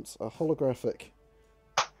few moments, a holographic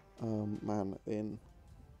man in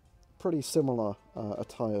pretty similar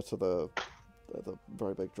attire to the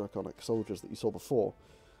very big draconic soldiers that you saw before,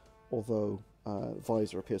 although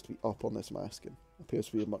visor appears to be up on this mask, and appears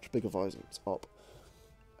to be a much bigger visor. It's up.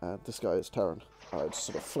 And this guy is Terran. It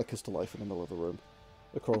sort of flickers to life in the middle of the room,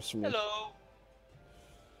 across from you. Hello.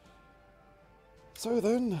 So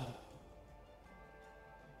then,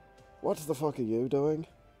 what the fuck are you doing?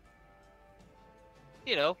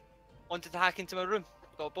 You know, wanted to hack into my room.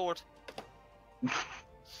 Got bored.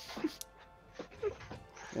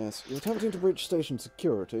 Yes, you're attempting to breach station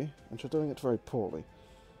security, and you're doing it very poorly.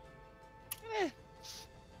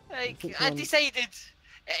 Like, think I I'm- decided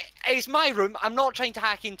it's my room. I'm not trying to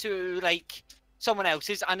hack into like someone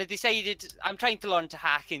else's, and I decided I'm trying to learn to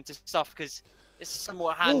hack into stuff because it's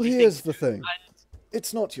somewhat handy. Well, thing here's to the do, thing. and-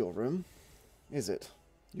 It's not your room, is it?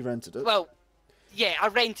 You rented it. well, yeah, I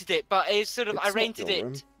rented it, but it's sort of It's I not rented your it.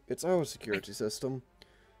 room. It's our security system,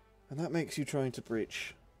 and that makes you trying to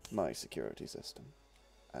breach my security system.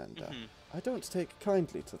 And Mhm. I don't take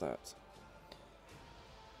kindly to that.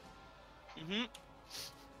 Mhm.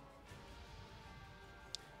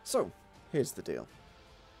 So, here's the deal.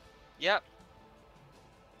 Yep.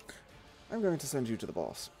 I'm going to send you to the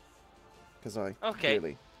boss. Because I Okay.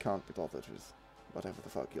 really can't be bothered with whatever the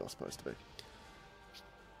fuck you're supposed to be.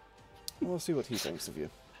 We'll see what he thinks of you.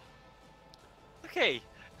 Okay.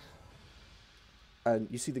 And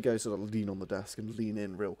you see the guy sort of lean on the desk and lean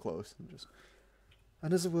in real close and just...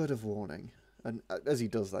 And as a word of warning, and as he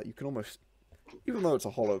does that, you can almost... Even though it's a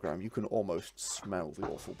hologram, you can almost smell the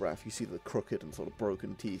awful breath. You see the crooked and sort of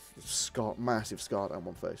broken teeth, the scar, massive scar down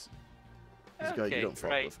one face. He's a guy you Okay, don't fuck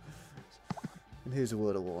right. with. And here's a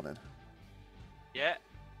word of warning. Yeah.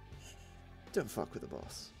 Don't fuck with the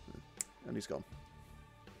boss. And he's gone.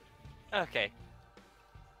 Okay.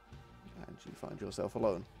 And you find yourself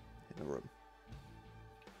alone in a room.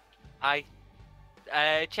 I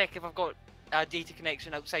check if I've got a data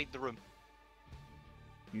connection outside the room.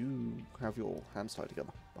 You have your hands tied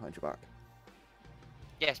together behind your back.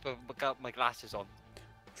 Yes, but I've got my glasses on.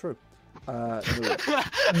 True.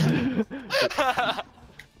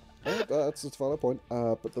 No, that's a valid point.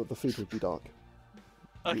 But the feed would be dark.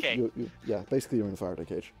 Okay. Yeah, basically you're in a Faraday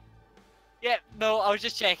cage. Yeah, no, I was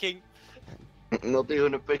just checking. Not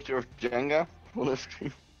even a picture of Jenga on the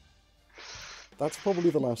screen. That's probably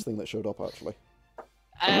the last thing that showed up, actually.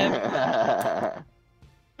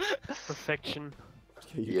 Perfection.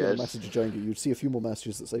 You get a Yes. message of Jenga. You'd see a few more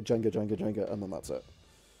messages that say Jenga, Jenga, Jenga, and then that's it.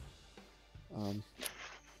 You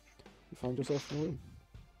find yourself in a room.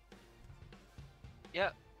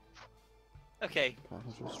 Yep. Okay.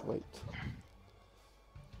 I'll just wait.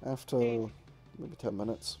 After maybe 10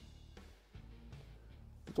 minutes,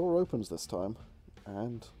 the door opens this time,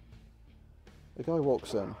 and a guy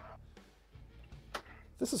walks in.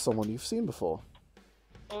 This is someone you've seen before,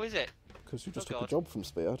 Oh, is it? because you just Oh, took a God. job from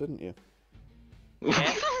Spear, didn't you?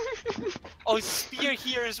 Yeah. Oh, is Spear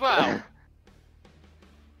here as well?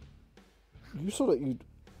 You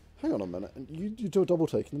hang on a minute, and you do a double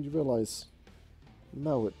take, and then you realise,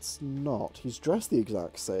 no, it's not. He's dressed the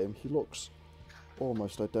exact same. He looks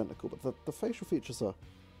almost identical, but the facial features are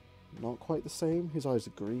not quite the same. His eyes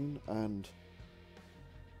are green, and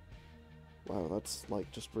wow, that's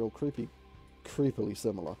like just real creepily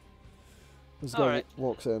similar. This guy Alright.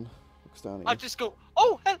 walks in, looks down at I'll you. just go,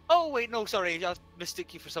 oh, oh, wait, no, sorry, I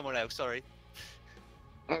mistook you for someone else, sorry.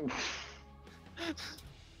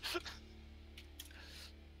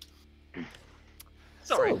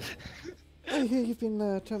 Sorry. So, I hear you've been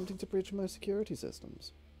attempting to breach my security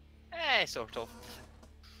systems. Sort of.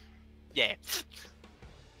 Yeah.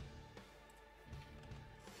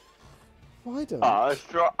 Why don't I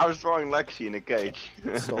was throwing Lexie in a cage.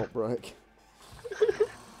 stop, Rick?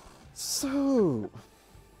 So,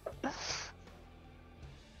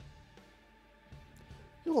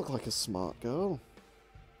 You look like a smart girl.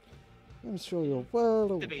 I'm sure you're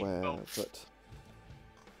well To be aware, both. but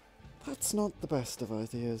that's not the best of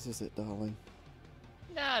ideas, is it, darling?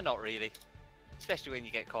 Nah, not really. Especially when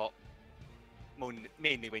you get caught.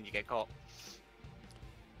 Mainly when you get caught.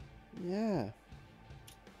 Yeah.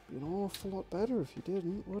 Be an awful lot better if you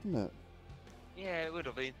didn't, wouldn't it? Yeah, it would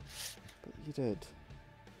have been. But you did.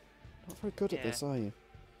 Not very good at Yeah. this, are you?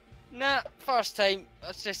 Nah, first time.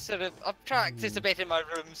 I just sort of I've practiced a bit in my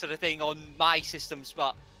room, sort of thing, on my systems,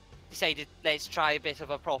 but decided let's try a bit of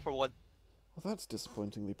a proper one. Well, that's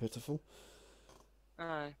disappointingly pitiful.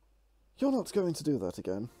 Aye. You're not going to do that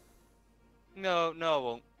again. No, I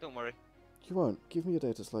won't. Don't worry. You won't. Give me your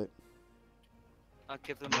data slate. I'll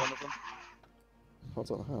give them one of them.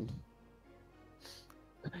 Cards on a hand.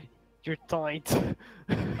 You're tight.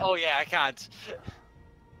 Oh yeah, I can't.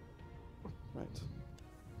 Right.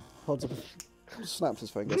 Holds up, snaps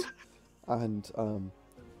his fingers, and the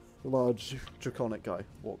large draconic guy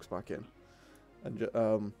walks back in, and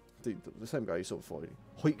the same guy you saw before, he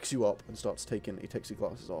hoiks you up and starts taking. He takes your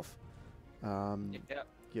glasses off. Yeah.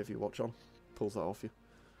 You have your watch on, pulls that off you.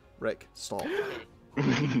 Rick, stop.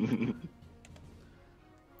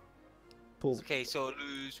 Pulls. Okay, so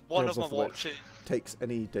lose one Grabs of my off the watch. watches. Takes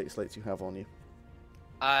any data slates you have on you.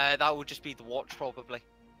 That would just be the watch, probably.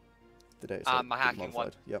 The data slate my is hacking one.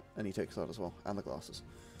 modified. Yep, and he takes that as well, and the glasses.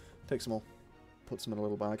 Takes them all, puts them in a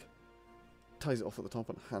little bag, ties it off at the top,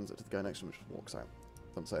 and hands it to the guy next to him, and just walks out.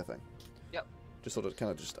 Doesn't say a thing. Yep. Just sort of,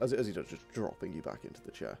 kind of just, as he does, just dropping you back into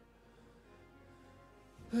the chair.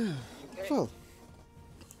 Okay. Well,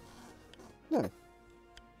 no.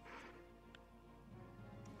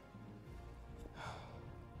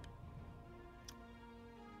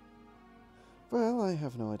 Well, I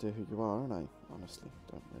have no idea who you are, and I honestly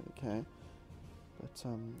don't really care. But,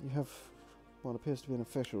 you have what appears to be an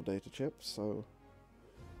official data chip, so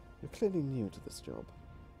you're clearly new to this job.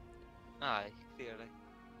 Aye, clearly.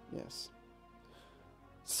 Yes.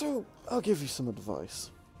 So, I'll give you some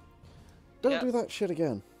advice. Don't do that shit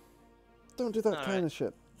again. Don't do that kind of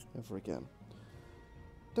shit ever again.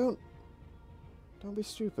 Don't be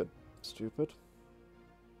stupid. Stupid.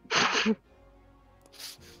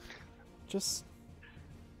 Just...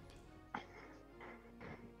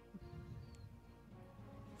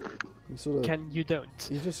 He sort of... You don't.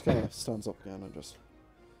 He just kind of stands up again and just...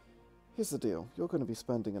 Here's the deal. You're going to be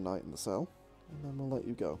spending a night in the cell, and then we'll let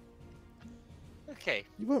you go. Okay.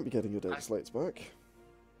 You won't be getting your data slates back.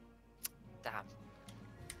 Damn.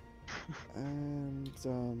 And,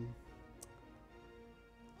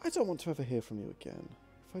 I don't want to ever hear from you again.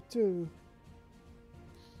 If I do...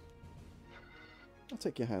 I'll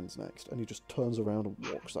take your hands next. And he just turns around and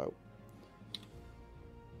walks out.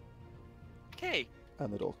 Okay.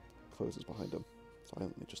 And the door closes behind him.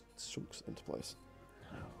 Silently just sinks into place.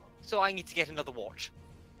 So I need to get another watch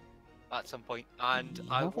at some point, and You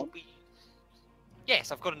I have will one? be.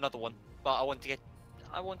 Yes, I've got another one, but I want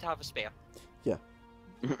to have a spare. Yeah.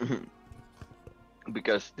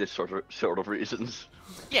 Because this sort of reasons.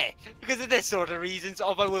 Yeah, because of this sort of reasons,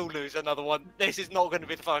 I will lose another one. This is not going to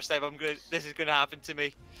be the first time this is going to happen to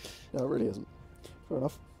me. No, it really isn't. Fair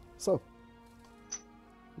enough. So,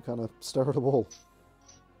 you kind of stare at a wall.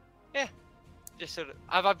 Yeah. Just sort of.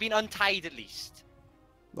 Have I been untied at least?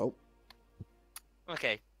 Nope.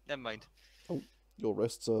 Okay, never mind. Your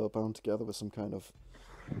wrists are bound together with some kind of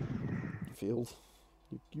field.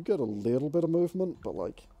 You get a little bit of movement, but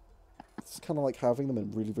like it's kind of like having them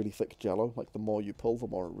in really, really thick jello. Like the more you pull, the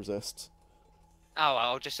more it resists. Oh,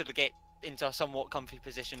 I'll just sort of get into a somewhat comfy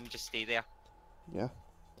position and just stay there. Yeah.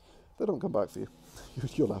 They don't come back for you.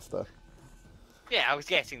 You're left there. Yeah, I was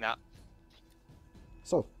getting that.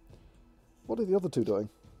 So, what are the other two doing?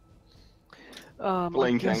 I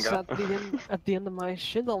Playing guess Jenga. at the end of my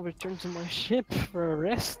shit, I'll return to my ship for a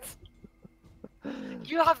rest.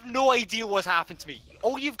 You have no idea what's happened to me.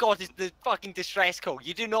 All you've got is the fucking distress code.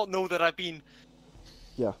 You do not know that I've been...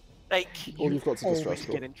 Yeah. Like... All you've got is a distress Always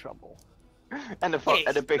code. get in trouble. And Yes,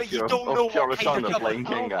 a but picture you of don't know what kind of Charlissandra trouble- playing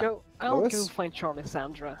Jenga. I'll go Lewis? find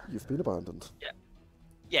Charlissandra. You've been abandoned.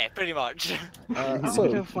 Yeah, pretty much. I'll go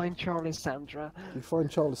So, find Charlissandra. you find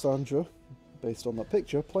Charlissandra, based on that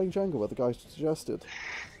picture, playing Jenga where the guy suggested.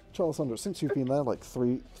 Charlissandra, since you've been there, like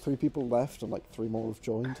three people left and like 3 more have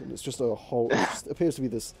joined, and it's just a whole. It appears to be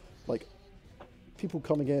this like people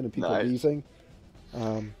coming in and people Nice. leaving.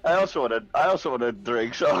 I also want to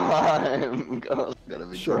drink, so I'm gonna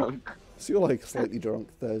be Sure. drunk. So you're like slightly drunk.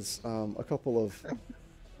 There's a couple of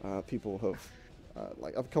people have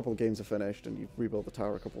like a couple of games are finished, and you've rebuilt the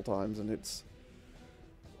tower a couple of times, and it's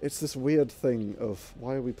this weird thing of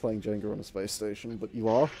why are we playing Jenga on a space station, but you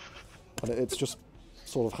are, and it's just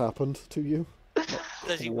sort of happened to you.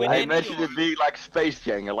 Does he win I any? imagine Or... it being like Space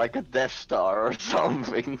Jenga, like a Death Star or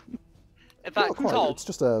something. In Not fact, quite. Tom. It's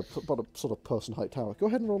just a sort of person height tower. Go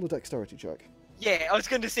ahead and roll a dexterity check. Yeah, I was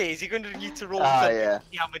going to say, is he going to need to roll Ah, something yeah. to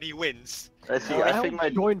see how many he wins? Let's see. Alright, I think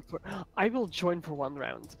my I will join for one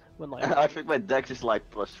round when I think my dex is like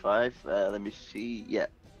 +5. Let me see. Yeah.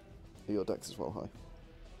 Your dex is well high.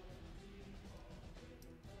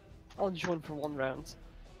 I'll join for one round.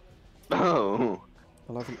 Oh.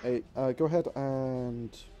 11, 8. Go ahead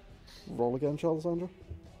and roll again, Charlissandra.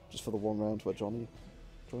 Just for the one round where Johnny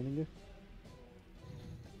joining you.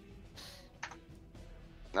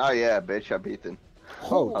 Oh yeah, bitch, I beat him.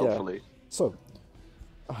 Oh, yeah. Hopefully. So,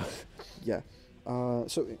 yeah.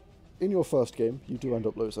 So, in your first game, you do end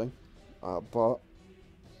up losing. But,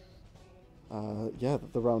 yeah,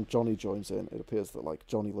 the round Johnny joins in, it appears that, like,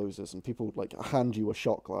 Johnny loses, and people, like, hand you a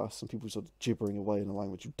shot glass, and people sort of gibbering away in a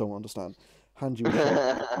language you don't understand. Hand you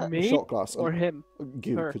a Me shot glass. or and him?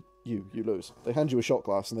 you, Her. 'cause you lose. They hand you a shot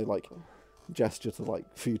glass, and they, like, gesture to, like,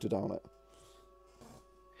 for you to down it.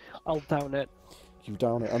 I'll down it. You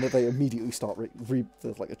down it, and then they immediately start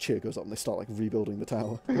there's like a cheer goes up, and they start like rebuilding the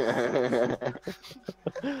tower.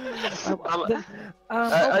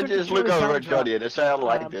 I just look over at Johnny and I say, I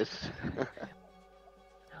like this.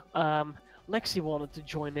 Lexie wanted to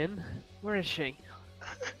join in. Where is she?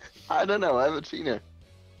 I don't know, I haven't seen her.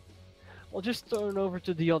 I'll just turn over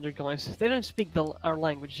to the other guys. They don't speak our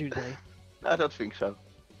language, do they? I don't think so.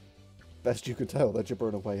 Best you could tell, they're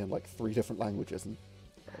gibbering away in like 3 different languages, and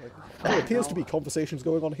there appears to be conversations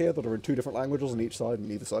going on here that are in 2 different languages on each side, and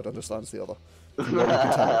neither side understands the other.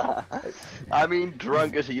 I mean,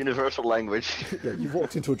 drunk is a universal language. Yeah, you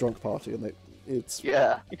walked into a drunk party, and it's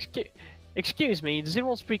Yeah. Excuse me, does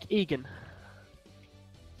anyone speak Egan?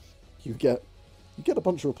 you get a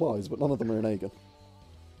bunch of replies, but none of them are in Agan.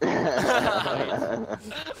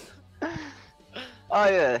 Oh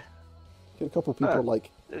yeah. Get a couple of people like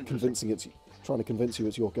trying to convince you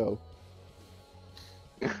it's your go.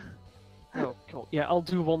 Oh, cool. Yeah, I'll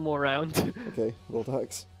do one more round. Okay, roll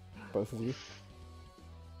dex, both of you.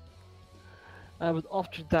 But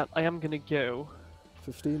after that, I am gonna go.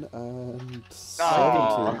 15 and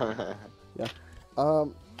 17. Aw.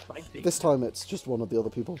 This time it's just one of the other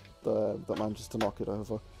people that manages to knock it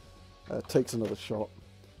over. Takes another shot.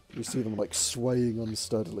 You see them like swaying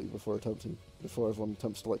unsteadily before everyone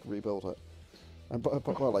attempts to like rebuild it. And by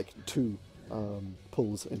like 2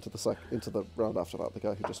 pulls into the round after that, the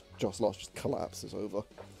guy who just lost just collapses over,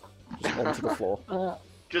 just onto the floor.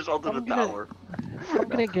 Just onto the tower. I'm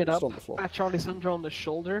gonna get Just up, on the floor. pat Charlissandra on the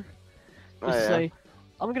shoulder, Oh, just yeah. say,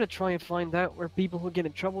 I'm gonna try and find out where people who get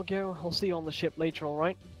in trouble go. I'll see you on the ship later,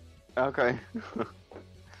 alright? Okay.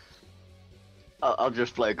 I'll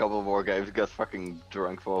just play a couple more games, get fucking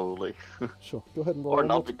drunk probably. Sure, go ahead and roll. Or one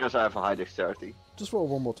not more because I have a high dexterity. Just roll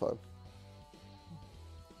one more time.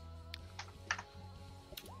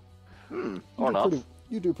 Or not.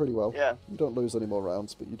 You do pretty well. Yeah. You don't lose any more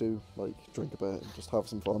rounds, but you do like drink a bit and just have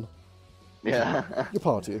some fun. Yeah. You're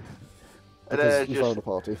partying. And Because then you just, found a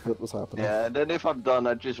party that was happening. yeah, and then if I'm done,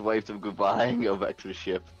 I just wave them goodbye and go back to the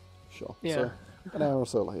ship. Sure. Yeah. So, an hour or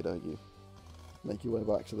so later, you make your way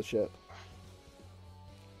back to the ship.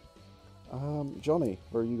 Johnny,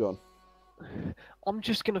 where are you gone? I'm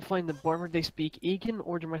just gonna find the bar where they speak Egan,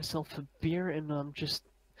 order myself a beer, and just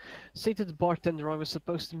say to the bartender I was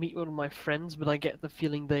supposed to meet one of my friends, but I get the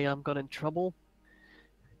feeling they got in trouble,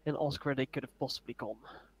 and ask where they could have possibly gone.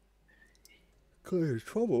 Clear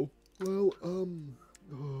trouble? Well,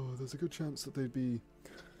 there's a good chance that they'd be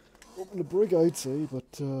in a brig, I'd say,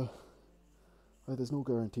 but there's no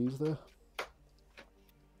guarantees there.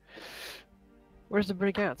 Where's the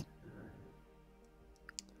brig at?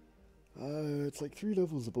 It's like 3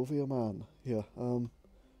 levels above here, man. Here,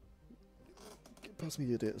 pass me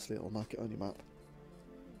your data slate, I'll mark it on your map.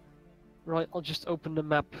 Right, I'll just open the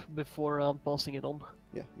map before passing it on.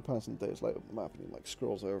 Yeah, you pass the data slate on the map and he like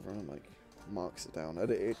scrolls over and like marks it down.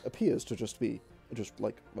 And it appears to just be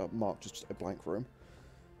marked just a blank room.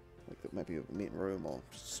 Like maybe a meeting room or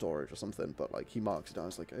just storage or something, but like he marks it down,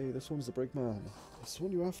 it's like, hey, this one's the brig man. This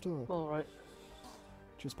one you after. Alright.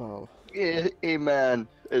 Cheers, pal. Yeah, hey man,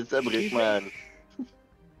 it's a brick man.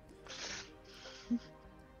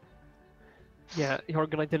 Yeah,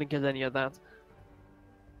 Yargon, I didn't get any of that.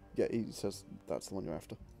 Yeah, he says that's the one you're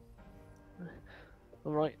after.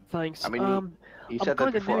 Alright, thanks. I mean, he I'm said that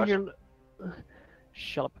kind of before. new here.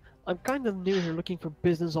 Shut up. I'm kind of new here looking for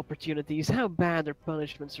business opportunities. How bad are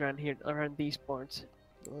punishments around these parts?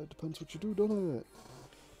 It depends what you do, doesn't it?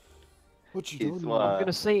 What you It's done? I'm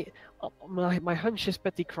gonna say my hunch is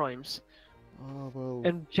petty crimes Ah, well,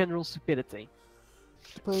 and general stupidity.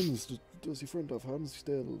 Depends. Does your friend have hands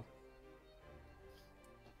still?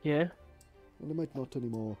 Yeah. Well, they might not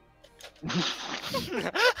anymore.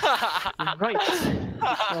 Right.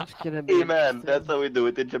 That's gonna be Hey man, interesting. that's how we do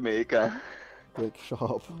it in Jamaica. Break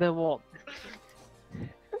sharp. Then what?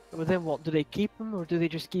 But then what? Do they keep them or do they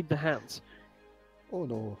just keep the hands? Oh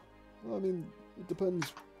no. I mean, it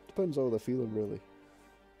depends. Depends how they're feeling, really.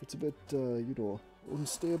 It's a bit, you know,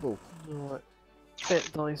 unstable. Right. Bit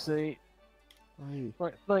dicey. Aye.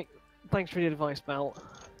 Right, thanks for the advice, pal.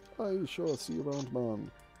 Aye, sure. See you around, man.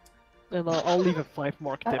 And I'll leave a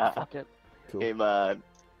 5-mark tip. Fuck it. Cool. Hey man.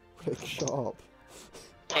 Break sharp.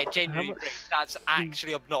 Yeah, genuinely, How mu- Rick, that's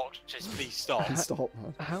actually obnoxious. Please stop. Stop,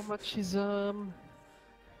 man. How much is How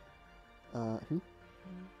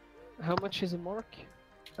much is a mark?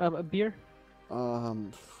 A beer?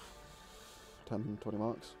 10, 20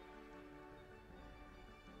 marks.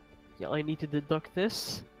 Yeah, I need to deduct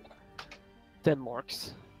this. 10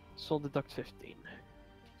 marks. So I'll deduct 15.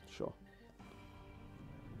 Sure.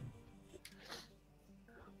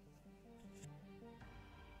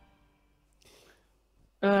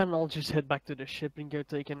 And I'll just head back to the ship and go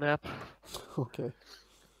take a nap. Okay.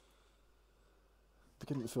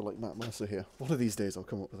 Beginning to feel like Matt Mercer here. One of these days I'll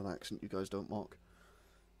come up with an accent you guys don't mock.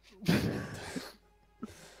 No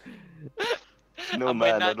And when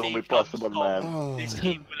man, that that day only comes, possible Tom, man. This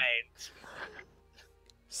game will end.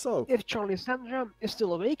 So, If Charlissandra is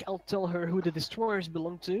still awake, I'll tell her who the destroyers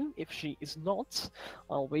belong to. If she is not,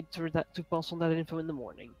 I'll wait for that to pass on that info in the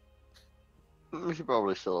morning. She's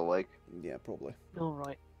probably still awake. yeah, probably.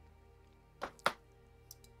 Alright.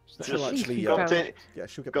 So She'll if actually, we uh, found- Continue, Yeah,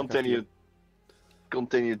 she'll get back after you.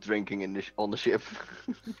 continue drinking in on the ship.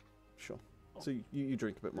 Sure. So you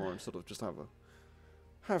drink a bit more and sort of just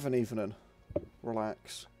have an evening,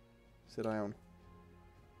 relax, sit down,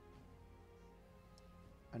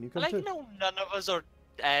 and you I come like to. no, none of us are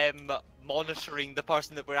monitoring the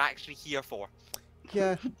person that we're actually here for.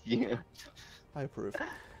 Yeah, Yeah. I approve.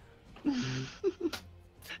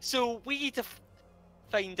 So we need to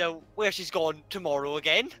find out where she's gone tomorrow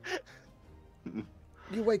again.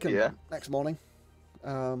 You wake up Yeah. next morning,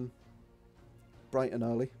 bright and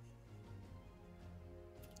early.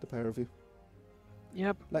 The pair of you.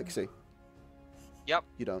 Yep. Lexie. Yep.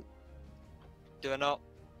 You don't. Do I not?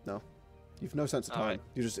 You've no sense of time. Alright.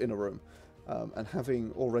 You're just in a room. And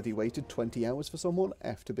having already waited 20 hours for someone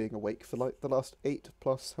after being awake for like the last 8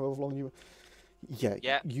 plus however long you...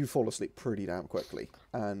 Yeah, you fall asleep pretty damn quickly.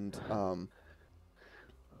 And,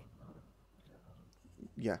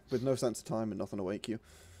 yeah, with no sense of time and nothing to wake you,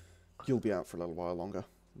 you'll be out for a little while longer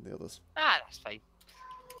than the others. Ah, that's fine.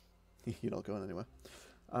 You're not going anywhere.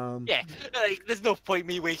 Yeah, like, there's no point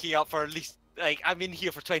me waking up for at least, like, I'm in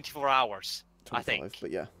here for 24 hours, I 25, think.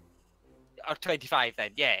 but yeah. Or 25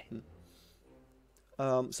 then, yeah.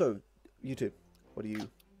 So, you two, what do you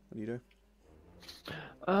do?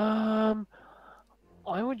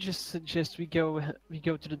 I would just suggest we go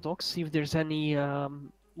to the docks, see if there's any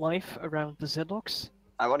life around the Z-docks.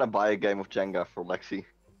 I want to buy a game of Jenga for Lexie.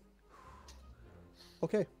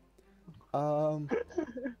 Okay.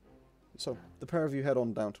 So, the pair of you head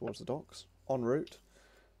on down towards the docks. En route,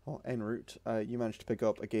 you manage to pick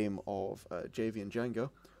up a game of JV and Jenga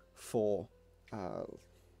for,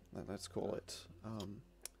 let's call it,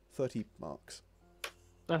 30 marks.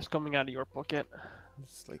 That's coming out of your pocket.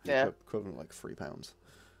 It's like the Yeah. equivalent of like £3.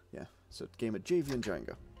 Yeah, so game of JV and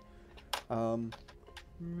Jenga.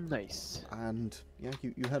 Nice. And yeah,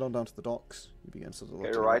 you head on down to the docks. You begin sort of Can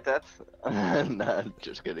looking you at- write that? Nah,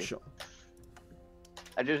 just kidding. Sure.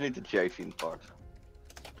 I just need the J-Fiend part.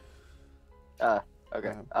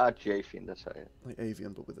 Okay. J-Fiend, that's how you... Like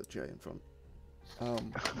avian, but with a J in front.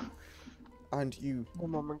 And you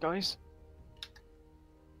One moment, guys.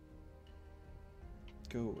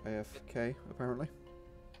 go AFK, apparently.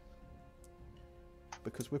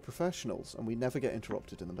 Because we're professionals and we never get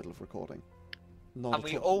interrupted in the middle of recording. Not And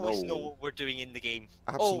at we all. always No. know what we're doing in the game.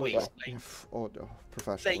 Absolutely. Always. Yeah, Like,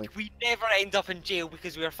 professionally. like, we never end up in jail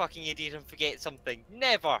because we're a fucking idiot and forget something.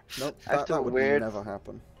 Never. Nope, That's that the would weird- never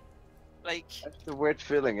happen. Like, That's the weird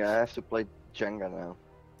feeling, I have to play Jenga now.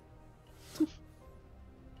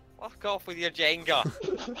 fuck off with your Jenga.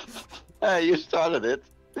 Hey, you started it.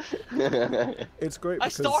 It's great I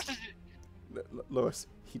because started Lewis,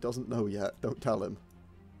 he doesn't know yet. Don't tell him.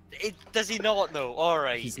 it. Does he not know?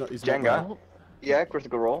 Alright. He's not. Jenga? Not Yeah,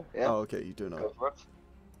 critical roll, yeah. Oh, okay, you do know. Go for it.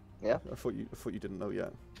 I thought you didn't know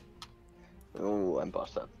yet. Oh, I'm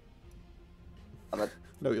past that.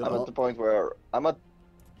 No, you're I'm not. at the point where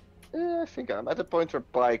I think I'm at the point where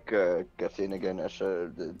Pike gets in again as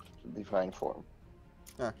the divine form.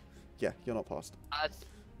 Yeah, you're not past.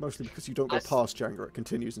 Mostly because you don't go past Jenga, it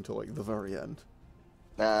continues until like the very end.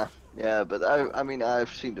 Nah, yeah, but I mean,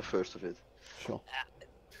 I've seen the first of it. Sure.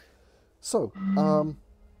 So,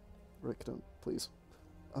 Rick, don't, please.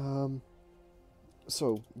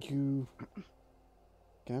 So, Gav,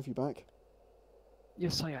 you back?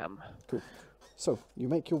 Yes, I am. Cool. So, you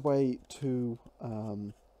make your way to,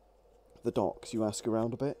 the docks, you ask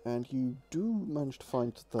around a bit, and you do manage to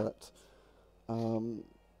find that,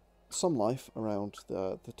 some life around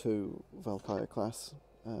the two Valkyria class,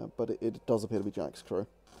 but it does appear to be Jack's crew.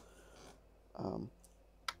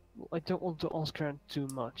 I don't want to ask around too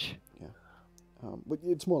much. Yeah. But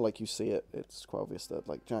it's more like you see it. It's quite obvious that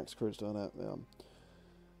like Jack's crew's doing it.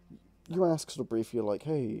 You ask sort of briefly, you're like,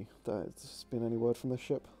 "Hey, there's been any word from this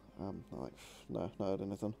ship?" They're like, "No, not heard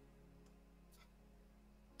anything."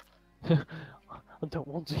 I don't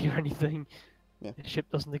want to hear anything. Yeah. The ship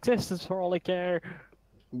doesn't exist, as for all I care.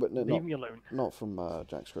 But no, Leave me alone. not from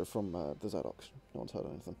Jack's crew, from the Zedox. No one's heard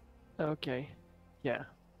anything. Okay. Yeah.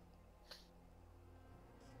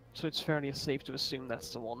 So it's fairly safe to assume that's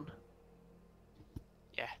the one.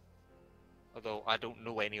 Yeah. Although I don't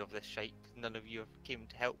know any of this shite. None of you have came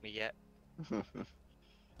to help me yet. I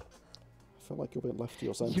feel like you're being left to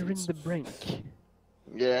your sentence. You're in the brink.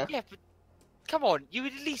 Yeah. Yeah, but come on, you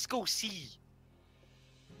would at least go see.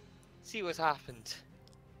 See what's happened.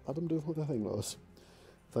 Let them do what their thing was.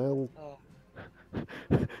 They'll... Oh.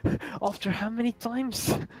 After how many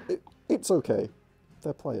times? It's okay.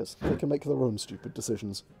 They're players. They can make their own stupid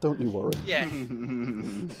decisions. Don't you worry. Yeah.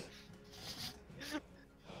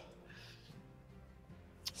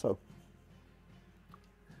 So.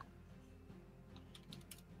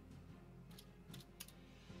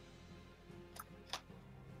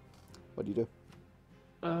 What do you do?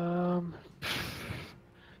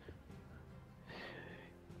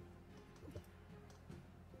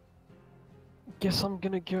 Guess I'm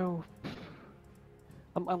gonna go.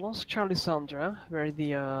 I lost Charlissandra, where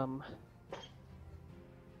the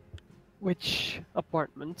which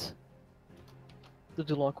apartment the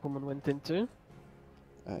Dulac woman went into.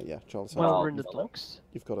 Yeah, Charles. While we're in the docks.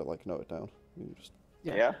 You've got it like noted down. You just...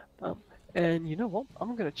 Yeah. And you know what?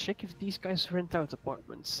 I'm gonna check if these guys rent out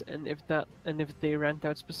apartments, and if they rent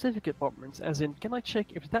out specific apartments. As in, can I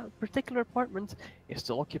check if that particular apartment is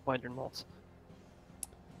still occupied or not?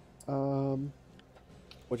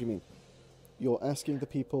 What do you mean? You're asking the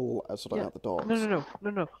people sort of Yeah. at the docks?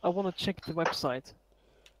 No. I want to check the website.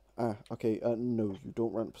 Ah, okay. No, you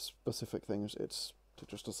don't rent specific things. It's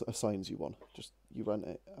just assigns you one. Just you rent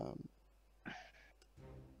it,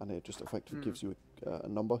 and it just effectively gives you a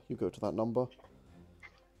number. You go to that number.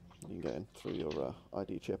 You can get in through your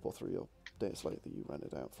ID chip or through your data slate that you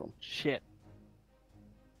rented out from. Shit.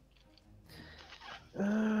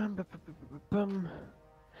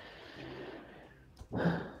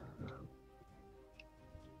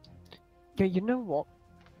 Yeah, you know what?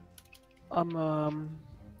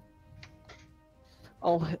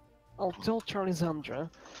 I'll tell Charlissandra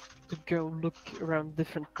to go look around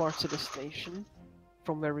different parts of the station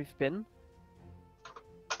from where we've been.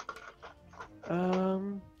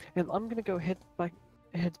 And I'm gonna go head back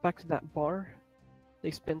to that bar.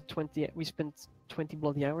 We spent 20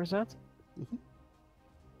 bloody hours at. Mm-hmm.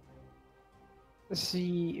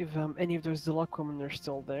 See if any of those Delac women are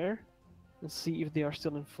still there, and see if they are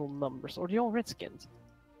still in full numbers. Or are they all red-skinned?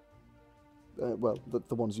 Well,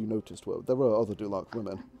 the ones you noticed were... There were other Dulac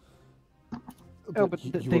women. Oh, but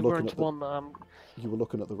they weren't one... You were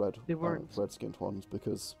looking at the They weren't. red-skinned ones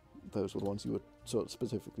because those were the ones you were sort of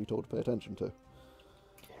specifically told to pay attention to.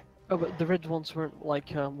 Oh, but the red ones weren't like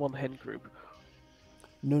one hen group.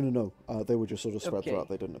 No. They were just sort of spread Okay. throughout.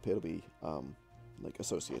 They didn't appear to be like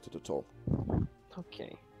associated at all.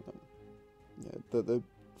 Okay. Yeah,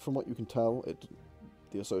 from what you can tell,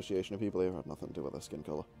 the association of people here had nothing to do with their skin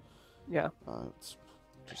color. Yeah. It's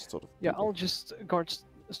just sort of. Yeah, people. I'll just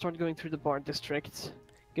start going through the bar district.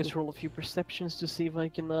 Guess roll a few perceptions to see if I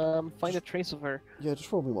can find a trace of her. Yeah,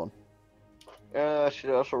 just roll me one. I should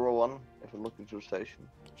also roll one if I'm looking to a station.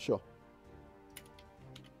 Sure.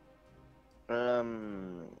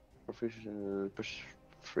 Proficiency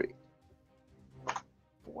 +3.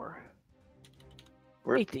 4.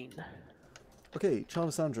 Work. 18. Okay,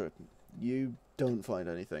 Charlissandra, you don't find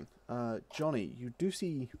anything. Johnny, you do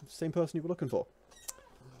see the same person you were looking for.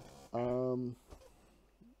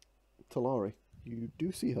 Talari, you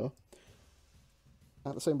do see her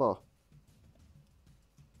at the same bar.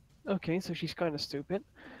 Okay, so she's kind of stupid.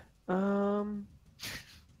 I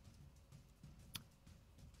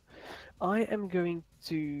am going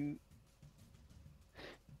to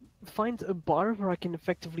find a bar where I can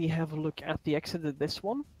effectively have a look at the exit of this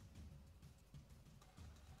one.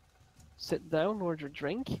 sit down, order a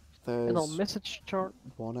drink, There's and I'll message Char.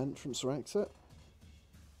 one entrance or exit.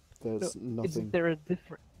 There's No, nothing.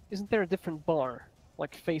 Isn't there a different bar,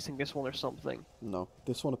 like facing this one or something? No,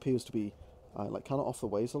 this one appears to be like kind of off the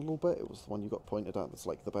ways a little bit. It was the one you got pointed at that's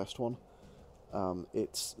like the best one.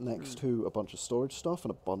 It's next to a bunch of storage stuff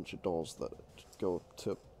and a bunch of doors that go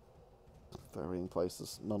to varying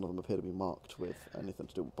places. None of them appear to be marked with anything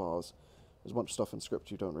to do with bars. There's a bunch of stuff in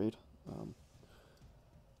script you don't read.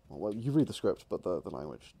 Well, you read the script, but the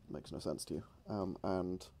language makes no sense to you.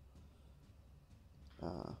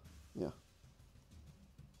 Yeah.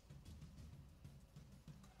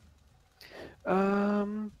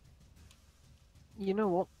 You know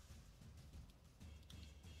what?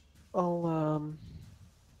 I'll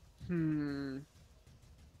You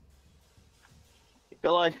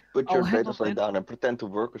can like put I'll your head data on slate in. down and pretend to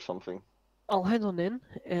work or something. I'll head on in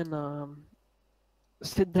and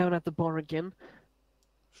sit down at the bar again,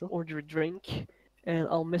 Sure. order a drink, and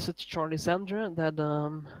I'll message Charlissandra that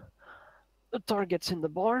the target's in the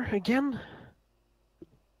bar again.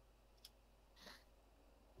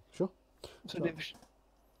 Sure. So Sure.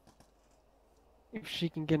 if she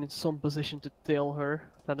can get in some position to tail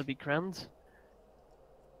her, that'd be grand.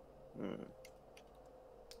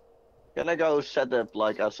 Can I go set up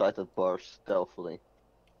like outside that bar stealthily?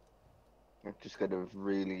 Or just get a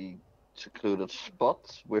really secluded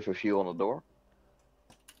spot with a view on the door?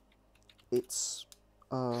 It's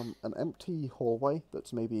an empty hallway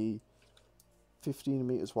that's maybe 15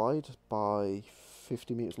 meters wide by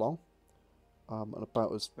 50 meters long, and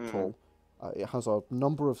about as tall. It has a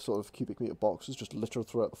number of sort of cubic meter boxes just littered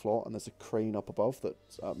throughout the floor, and there's a crane up above that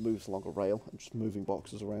moves along a rail and just moving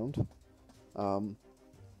boxes around.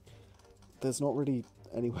 There's not really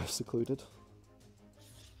anywhere secluded.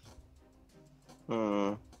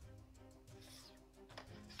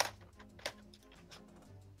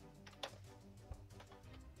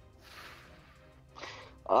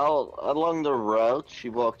 Along the route, she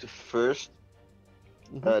walked the first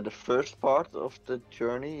part of the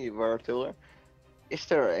journey where I told her. Is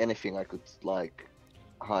there anything I could like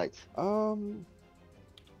hide? Roll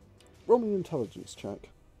me an intelligence check.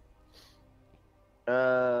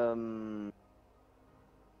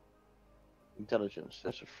 Intelligence.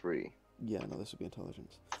 That's a 3. Yeah, no, this would be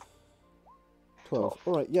intelligence. 12.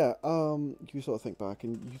 Alright, yeah, you sort of think back,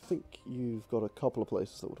 and you think you've got a couple of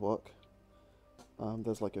places that would work.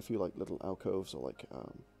 There's like a few like little alcoves or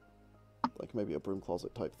like maybe a broom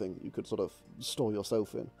closet type thing that you could sort of store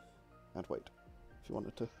yourself in and wait if you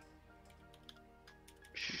wanted to.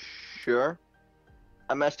 Sure.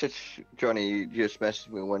 I messaged Johnny, just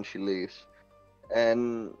messaged me when she leaves.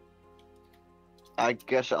 And I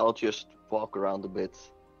guess I'll just walk around a bit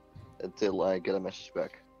until I get a message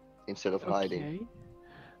back instead of hiding.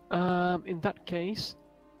 Okay. In that case,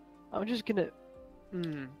 I'm just gonna.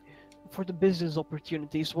 For the business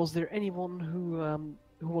opportunities, was there anyone who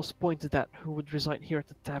was pointed at who would reside here at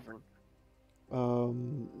the tavern?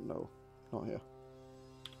 No, not here.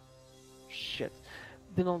 Shit.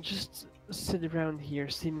 Then I'll just sit around here,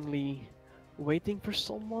 seemingly waiting for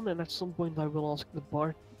someone, and at some point I will ask the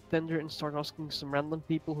bartender and start asking some random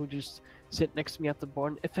people who just sit next to me at the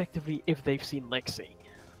bar, effectively if they've seen Lexie.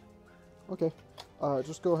 Okay.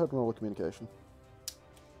 Just go ahead and roll a communication.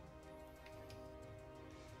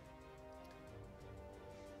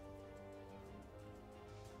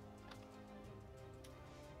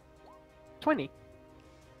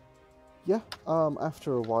 Yeah,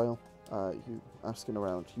 after a while, you asking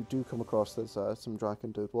around, you do come across there's some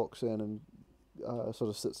dragon dude walks in and sort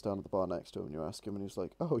of sits down at the bar next to him, and you ask him, and he's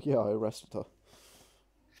like, "Oh yeah, I arrested her."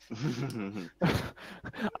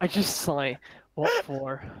 I just sigh. What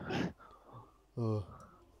for?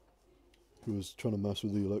 He was trying to mess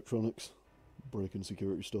with the electronics, breaking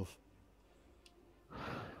security stuff.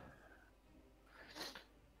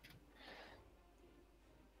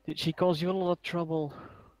 Did she cause you a lot of trouble?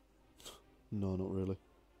 No, not really.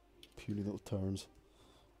 Puny little turns.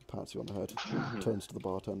 Pats you on the head. Turns to the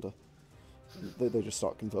bartender. They just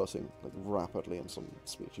start conversing like rapidly in some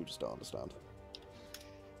speech you just don't understand.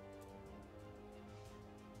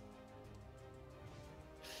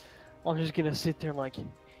 I'm just gonna sit there like,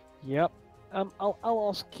 yep. I'll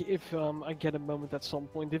ask if I get a moment at some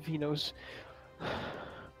point if he knows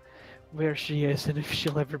where she is and if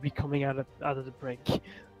she'll ever be coming out of the break.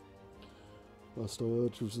 Last I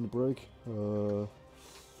heard, she was in the break.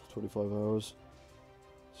 25 hours.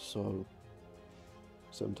 So,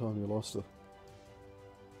 same time you lost her.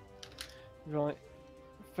 Right.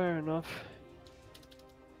 Fair enough.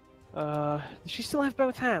 Does she still have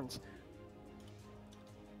both hands?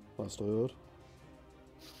 Last I heard.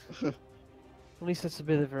 At least it's a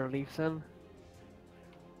bit of a relief then.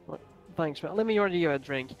 Right, thanks, man. Let me order you a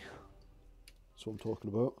drink. That's what I'm talking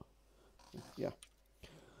about. Yeah.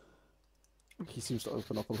 He seems to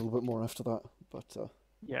open up a little bit more after that, but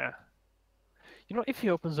Yeah. You know, if he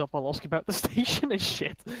opens up, I'll ask about the station and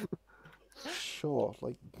shit. sure.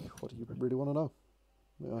 Like, what do you really want to know?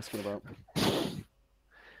 What are you asking about?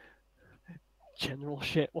 General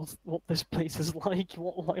shit. What this place is like?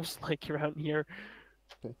 What life's like around here?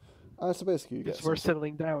 Okay. So basically, you get Because we're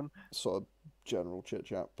settling down. sort of general chit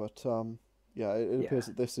chat, but yeah, it appears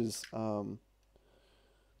that this is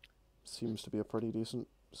seems to be a pretty decent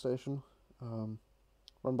station, run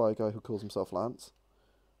by a guy who calls himself Lance.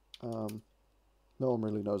 No one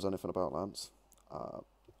really knows anything about Lance,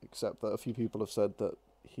 except that a few people have said that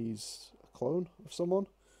he's a clone of someone,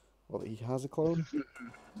 or that he has a clone,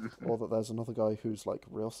 or that there's another guy who's like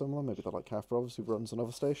real similar. Maybe they're like half brothers who runs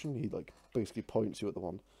another station. He like basically points you at the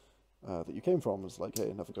one that you came from. Is like,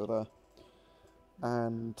 hey, never go there.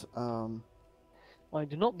 And I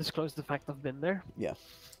do not disclose the fact I've been there. yeah,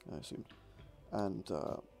 I assumed. And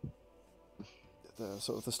the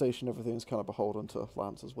sort of the station, everything's kind of beholden to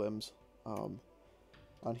Lance's whims.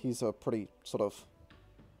 And he's a pretty sort of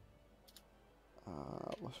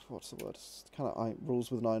what's the word? It's kind of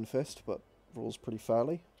rules with an iron fist, but rules pretty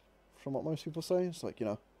fairly, from what most people say. It's like, you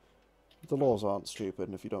know, the laws aren't stupid,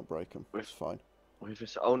 and if you don't break them, it's fine. With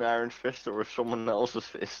his own iron fist or with someone else's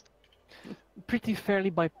fist? Pretty fairly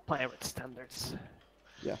by pirate standards.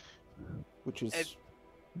 Yeah, which is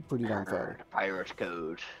pretty damn fair. Pirate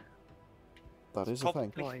code. That is a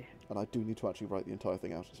thing, Why? and I do need to actually write the entire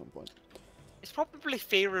thing out at some point. It's probably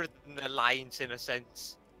fairer than the Alliance in a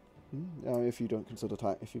sense. If you don't consider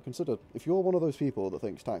if you're one of those people that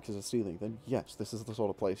thinks taxes are stealing, then yes, this is the sort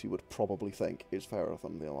of place you would probably think is fairer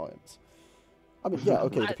than the Alliance. I mean, yeah,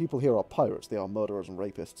 okay, the people here are pirates, they are murderers and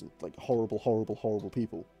rapists and like horrible, horrible, horrible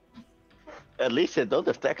people. At least they don't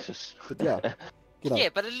have taxes. But yeah, you know. Yeah,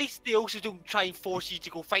 but at least they also don't try and force you to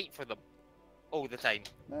go fight for them all the time.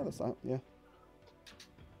 Yeah, that's that. Yeah.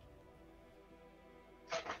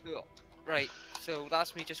 Right, so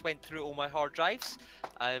that's me. Just went through all my hard drives.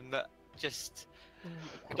 I'm just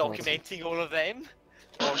documenting all of them.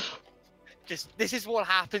 Just this is what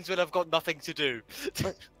happens when I've got nothing to do.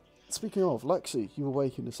 Right. Speaking of, Lexie, you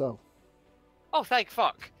awake in the cell. Oh, thank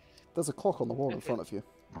fuck. There's a clock on the wall in front of you,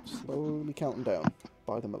 slowly counting down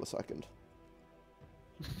by the millisecond.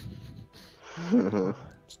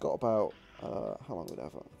 It's got about how long would it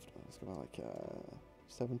have left? It's got about like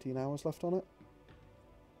 17 hours left on it.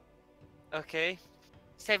 Okay,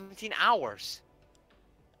 17 hours.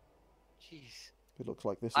 Jeez. It looks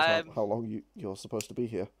like this is how long you're supposed to be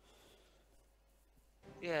here.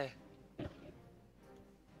 Yeah.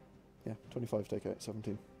 Yeah, 25 take 8,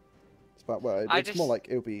 17. It's about, well, it's more like,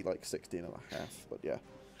 it'll be like 16 and a half, but yeah.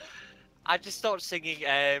 I just started singing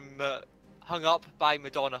Hung Up by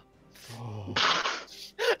Madonna. Oh.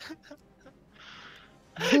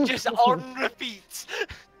 Just on repeat.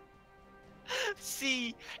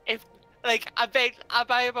 See if, like, I bet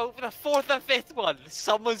by about the 4th or 5th one,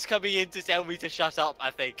 someone's coming in to tell me to shut up, I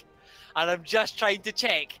think. And I'm just trying to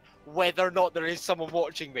check whether or not there is someone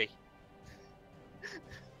watching me.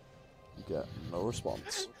 You get no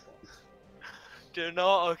response. Do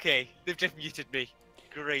not? Okay. They've just muted me.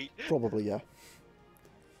 Great. Probably, yeah.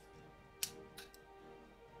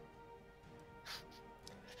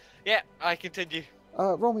 Yeah, I continue.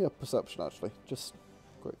 Roll me a perception, actually, just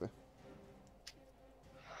quickly.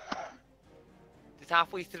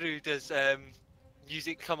 Halfway through, does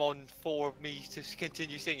music come on for me to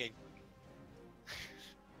continue singing?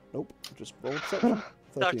 Nope, just roll perception.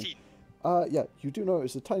 13. Yeah, you do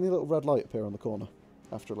notice a tiny little red light appear on the corner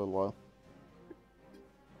after a little while.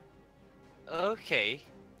 Okay.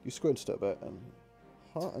 You squint it a bit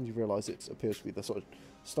and you realise it appears to be the sort of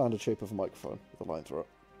standard shape of a microphone with a line through it.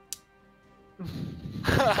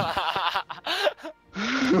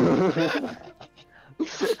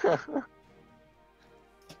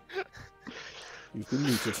 You've been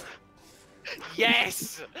muted.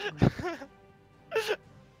 Yes!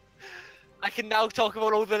 I can now talk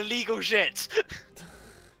about all the illegal shit.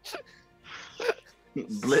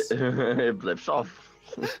 It blips off.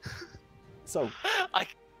 So,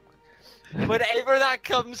 whenever that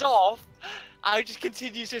comes off, I just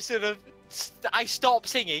continue to sort of... I stop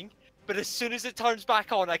singing, but as soon as it turns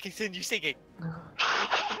back on, I continue singing.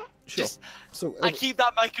 sure. So I keep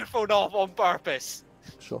that microphone off on purpose.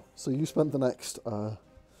 Sure. So you spent the next,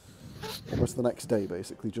 almost the next day,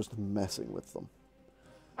 basically, just messing with them.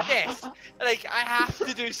 Yes, like, I have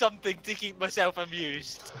to do something to keep myself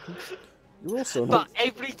amused. You're also But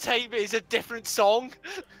every time it is a different song.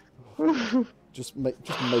 just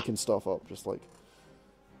making stuff up, just like.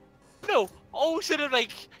 No, all sort of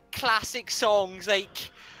like classic songs, like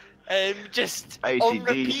just on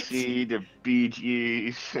repeat. AC/DC, the Bee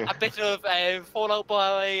Gees. A bit of Fall Out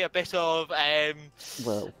Boy, a bit of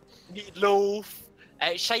Well, Meatloaf.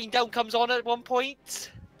 Shinedown comes on at one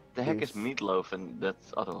point. The heck is Meatloaf and that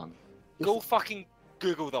other one? Go fucking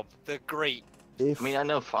Google them. They're great. if I mean, I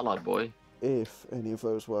know Fall Out Boy. if any of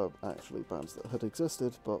those were actually bands that had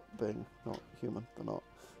existed, but being not human, they're not.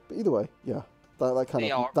 But either way, yeah, that kind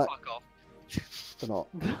They of are. that Fuck off. they're not.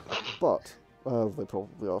 But they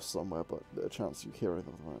probably are somewhere. But the chance you hearing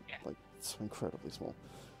them, right, Yeah. like it's incredibly small.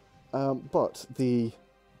 But the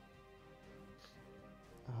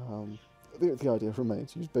idea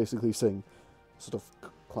remains. You basically sing sort of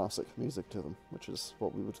classic music to them, which is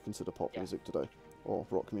what we would consider pop music today, or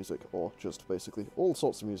rock music, or just basically all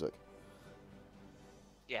sorts of music.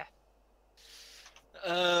 Yeah.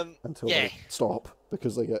 Until Yeah. they stop,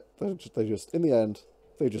 because they just in the end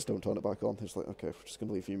they just don't turn it back on. They're just like, okay, we're just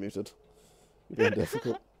gonna leave you muted. You're being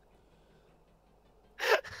difficult.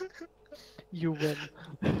 You win.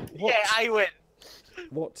 What, Yeah, I win.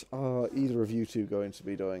 what are either of you two going to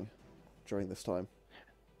be doing during this time?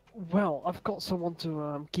 Well, I've got someone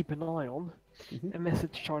to keep an eye on. Mhm. A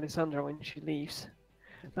message Charlissandra when she leaves.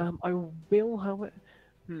 I will have it.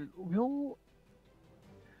 Will.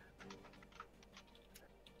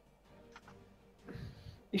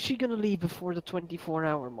 Is she gonna leave before the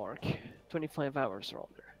 24-hour mark? 25 hours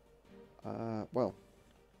rather. Well,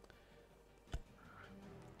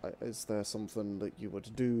 is there something that you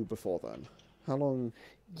would do before then? How long?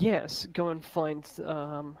 Yes, go and find.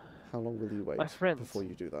 How long will you wait My friend. before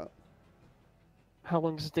you do that? How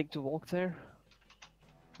long does it take to walk there?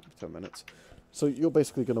 10 minutes. So you're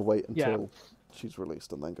basically going to wait Yeah. until she's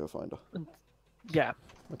released and then go find her. Yeah.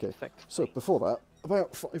 Okay. Effectively. So before that,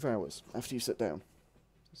 about 5 hours after you sit down.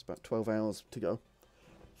 It's about 12 hours to go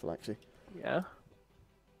for Lexie. Yeah.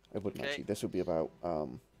 It wouldn't Okay. actually. This would be about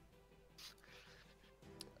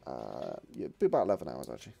yeah, it'd be about 11 hours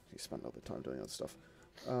actually. You spent a little bit of time doing other stuff.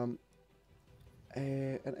 An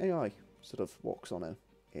AI sort of walks on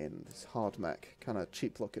in this hard mech, kind of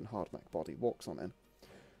cheap-looking hard mech body. Walks on in,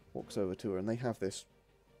 walks over to her, and they have this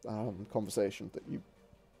conversation that you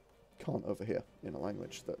can't overhear in a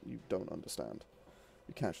language that you don't understand.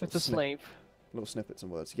 You catch It's a slave. little snippets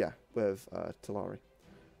and words. Yeah, with Talari,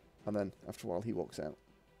 and then after a while he walks out.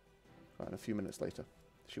 And a few minutes later,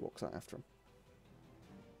 she walks out after him.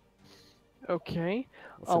 Okay.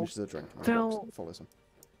 Or finishes her drink and tell- follows him.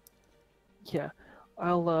 Yeah.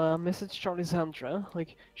 I'll message Charlissandra,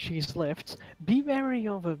 like, she's left. Be wary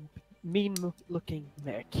of a mean-looking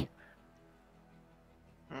mech.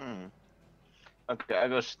 Okay, I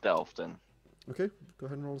go stealth then. Okay, go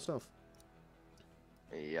ahead and roll the stuff.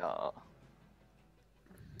 Yeah.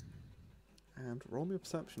 And roll me a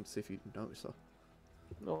perception to see if you notice her.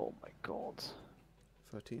 Oh my god.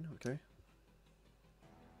 13, okay.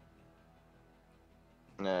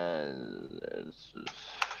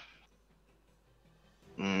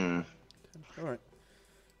 Alright.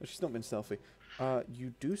 Well, she's not been stealthy.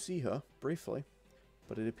 You do see her, briefly,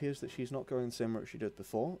 but it appears that she's not going the same route she did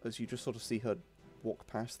before, as you just sort of see her walk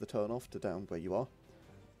past the turn-off to down where you are.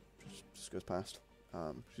 Just goes past.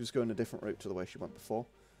 She's just going a different route to the way she went before.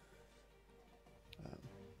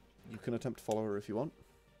 You can attempt to follow her if you want.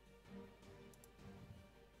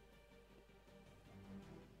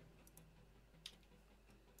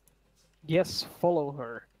 Yes, follow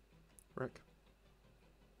her. Rick.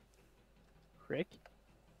 Rick?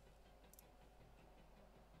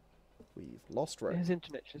 We've lost Rick. His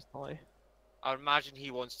internet just died. I imagine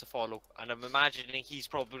he wants to follow, and I'm imagining he's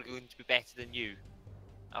probably going to be better than you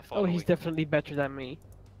at Oh, following. he's definitely better than me.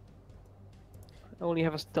 I only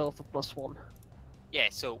have a stealth of +1. Yeah,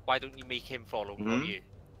 so why don't you make him follow, not you?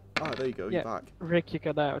 Ah, there you go, Yeah. you're back. Rick, you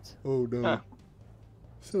got out. Oh no. Ah.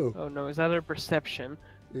 So, Oh no, is that a perception?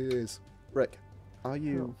 it is. Rick, are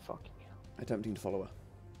you Oh, fucking hell. attempting to follow her?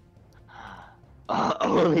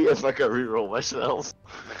 Only if I can reroll myself.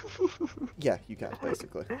 Yeah, you can,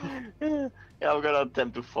 basically. Yeah, I'm gonna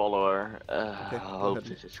attempt to follow her. Okay, I go hope ahead.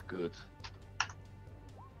 this is good.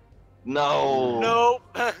 No! No!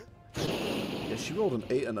 Yeah, she rolled an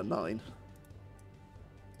 8 and a 9.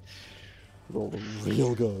 Rolled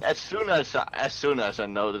real good. As soon as I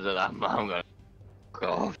notice that I'm gonna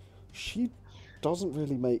go. She doesn't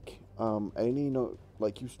really make any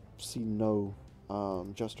you see no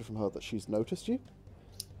gesture from her that she's noticed you.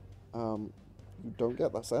 You don't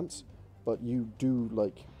get that sense, but you do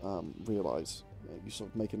realize you sort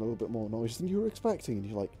of making a little bit more noise than you were expecting, and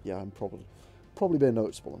you're like, yeah, I'm probably being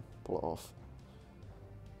noticeable, and pull it off.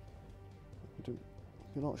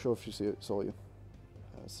 You're not sure if she saw you.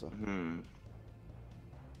 As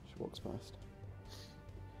she walks past.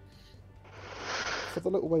 For the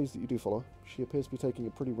little ways that you do follow, she appears to be taking a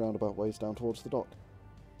pretty roundabout ways down towards the dock.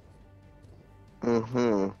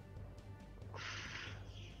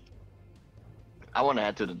 I want to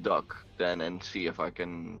head to the dock then and see if I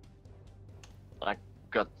can, like,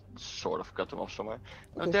 cut them off somewhere.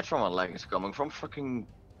 No, Okay. that's where my lag is coming from. Fucking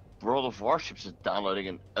World of Warships is downloading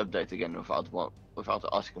an update again without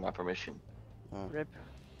asking my permission. Rip.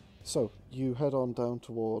 So, you head on down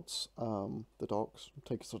towards the docks,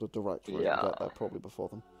 take a sort of direct route and get there probably before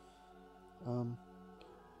them.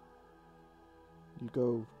 You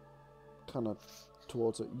go kind of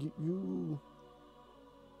towards it. You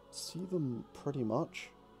see them pretty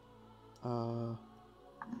much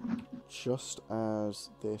just as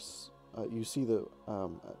this... you see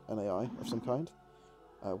an AI of some kind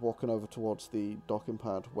walking over towards the docking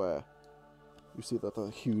pad where you see that the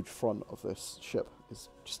huge front of this ship is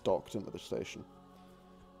just docked into the station.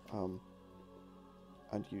 And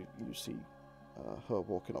you see her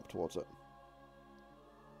walking up towards it.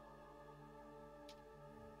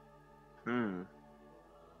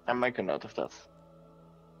 I make a note of that.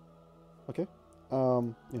 Okay.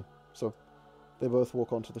 Yeah. So they both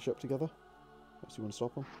walk onto the ship together. So you want to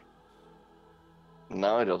stop them?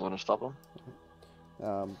 No, I don't want to stop them.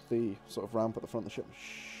 The sort of ramp at the front of the ship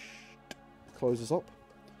closes up.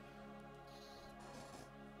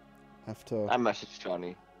 I messaged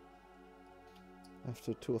Johnny.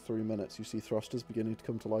 After 2 or 3 minutes, you see thrusters beginning to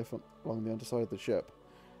come to life along the underside of the ship.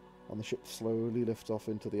 And the ship slowly lifts off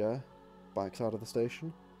into the air, backs out of the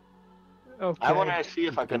station. Okay. I want to see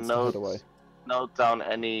if I can Begins to head away. note down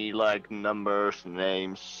any, like, numbers,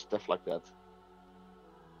 names, stuff like that.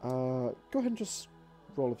 Go ahead and just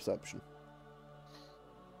roll a perception.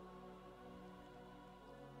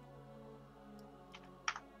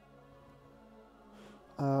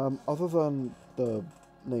 Other than the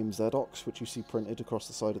name Zedox, which you see printed across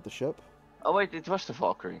the side of the ship. Oh wait, it was the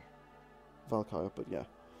Valkyrie. Valkyrie, but yeah.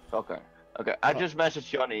 Okay. I just messaged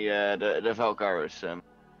Johnny. The Valkyrie is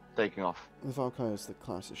taking off. The Valkyrie is the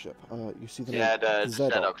class of ship. You see the Yeah, name the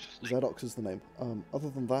Zedox. Zedox is the name. Other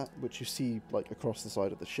than that, which you see like across the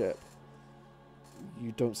side of the ship,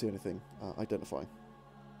 you don't see anything identifying.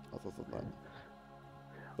 Other than that.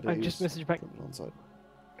 But I just messaged back. On side.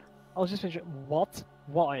 I was just mentioning, what?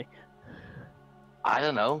 Why? I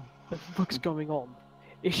don't know. What the fuck's going on?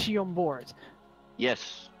 Is she on board?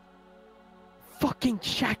 Yes. Fucking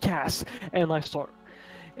jackass! And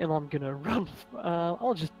I'm gonna run.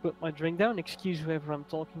 I'll just put my drink down, excuse whoever I'm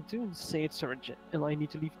talking to, and say it's urgent, and I need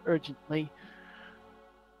to leave urgently.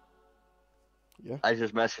 Yeah. I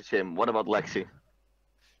just messaged him. What about Lexie?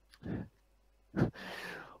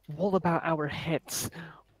 What about our heads?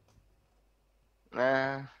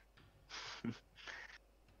 Nah.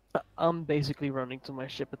 I'm basically running to my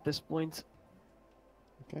ship at this point.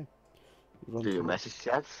 Okay. You run Do you through. message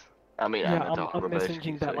that? I mean, Yeah, I'm, I'm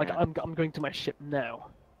messaging that. Like, I'm going to my ship now.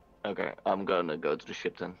 Okay, I'm gonna go to the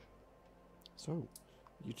ship then. So,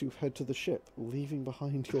 you two head to the ship, leaving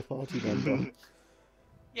behind your party member.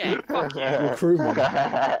 Yeah, fuck yeah. Your crewman.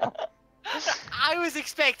 I was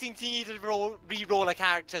expecting to need to re-roll a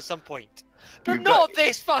character at some point. But You not got-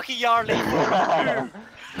 this fucking Yarly.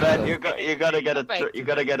 Ben, you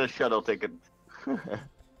gotta get a shuttle ticket.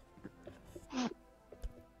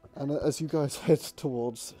 And as you guys head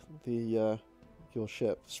towards the your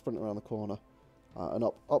ship, sprint around the corner, and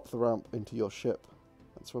up the ramp into your ship,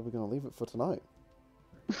 that's where we're going to leave it for tonight.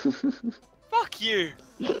 Fuck you.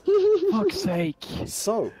 Fuck's sake.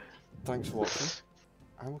 So, thanks for watching,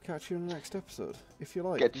 and we'll catch you in the next episode. If you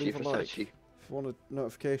like, Get leave a Chief like. Versace. If you wanted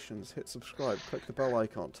notifications, hit subscribe, click the bell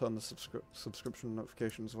icon, turn the subscription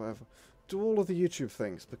notifications, whatever. Do all of the YouTube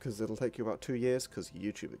things, because it'll take you about 2 years, because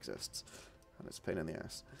YouTube exists, and it's a pain in the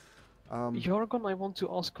ass. Yargon, I want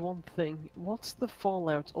to ask one thing. What's the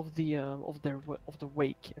fallout of the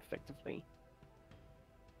wake, effectively?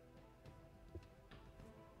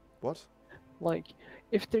 What? Like,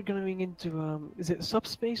 if they're going into is it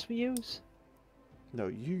subspace we use? No,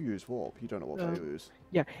 you use warp. You don't know what they use.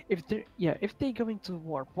 Yeah, if they go into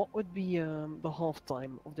warp, what would be the half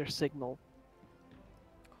time of their signal?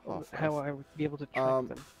 Half-life. How I would be able to track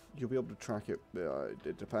them? You'll be able to track it.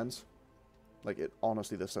 It depends. Like,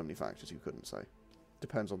 honestly, there's so many factors you couldn't say.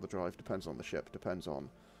 Depends on the drive, depends on the ship, depends on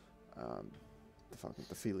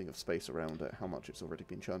the feeling of space around it, how much it's already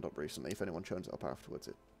been churned up recently. If anyone churns it up afterwards,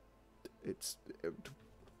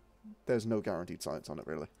 there's no guaranteed science on it,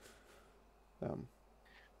 really. Are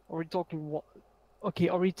we talking what? Okay,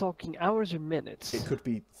 are we talking hours or minutes? It could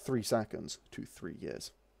be 3 seconds to 3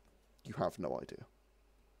 years. You have no idea.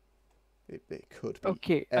 It could be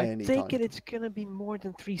Okay, any I take time. it it's gonna be more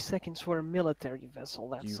than 3 seconds for a military vessel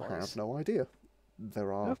that You size. have no idea.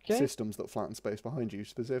 There are Okay. systems that flatten space behind you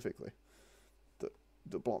specifically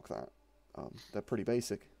that block that. They're pretty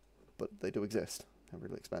basic, but they do exist. They're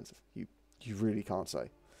really expensive. You really can't say.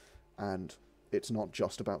 And it's not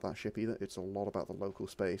just about that ship either. It's a lot about the local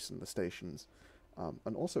space and the stations.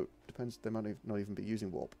 And also, depends, they might not even be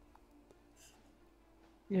using warp.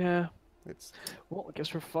 Yeah. It's Well, I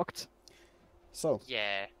guess we're fucked. So,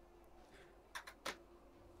 Yeah.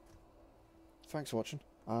 thanks for watching.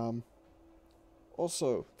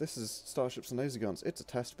 Also, this is Starships and Laserguns. It's a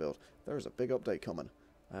test build. There is a big update coming.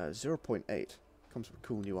 0.8 comes with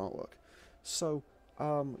cool new artwork. So,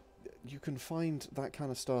 you can find that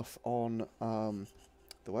kind of stuff on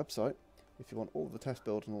the website if you want all the test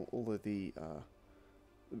build and all of the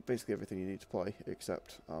basically everything you need to play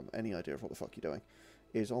except any idea of what the fuck you're doing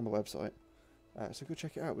is on the website. So go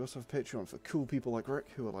check it out. We also have a Patreon for cool people like Rick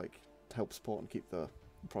who are like to help support and keep the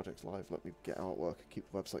projects alive, let me get artwork, keep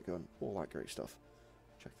the website going, all that great stuff.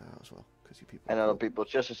 Check that out as well, because you people And are other cool. people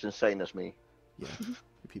just as insane as me. Yeah, you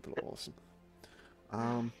people are awesome.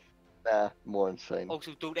 Nah, more insane.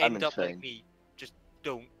 Also, don't I'm end up like insane. me. Just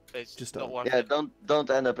don't. It's Just not don't. worth Yeah, it. don't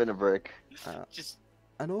end up in a brick. Just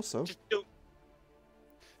And also, don't.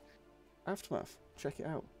 Aftermath, check it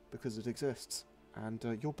out, because it exists. And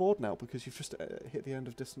you're bored now, because you've just hit the end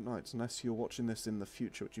of Distant Nights, unless you're watching this in the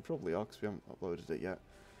future, which you probably are, because we haven't uploaded it yet.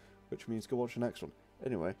 Which means go watch the next one.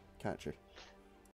 Anyway, catch you.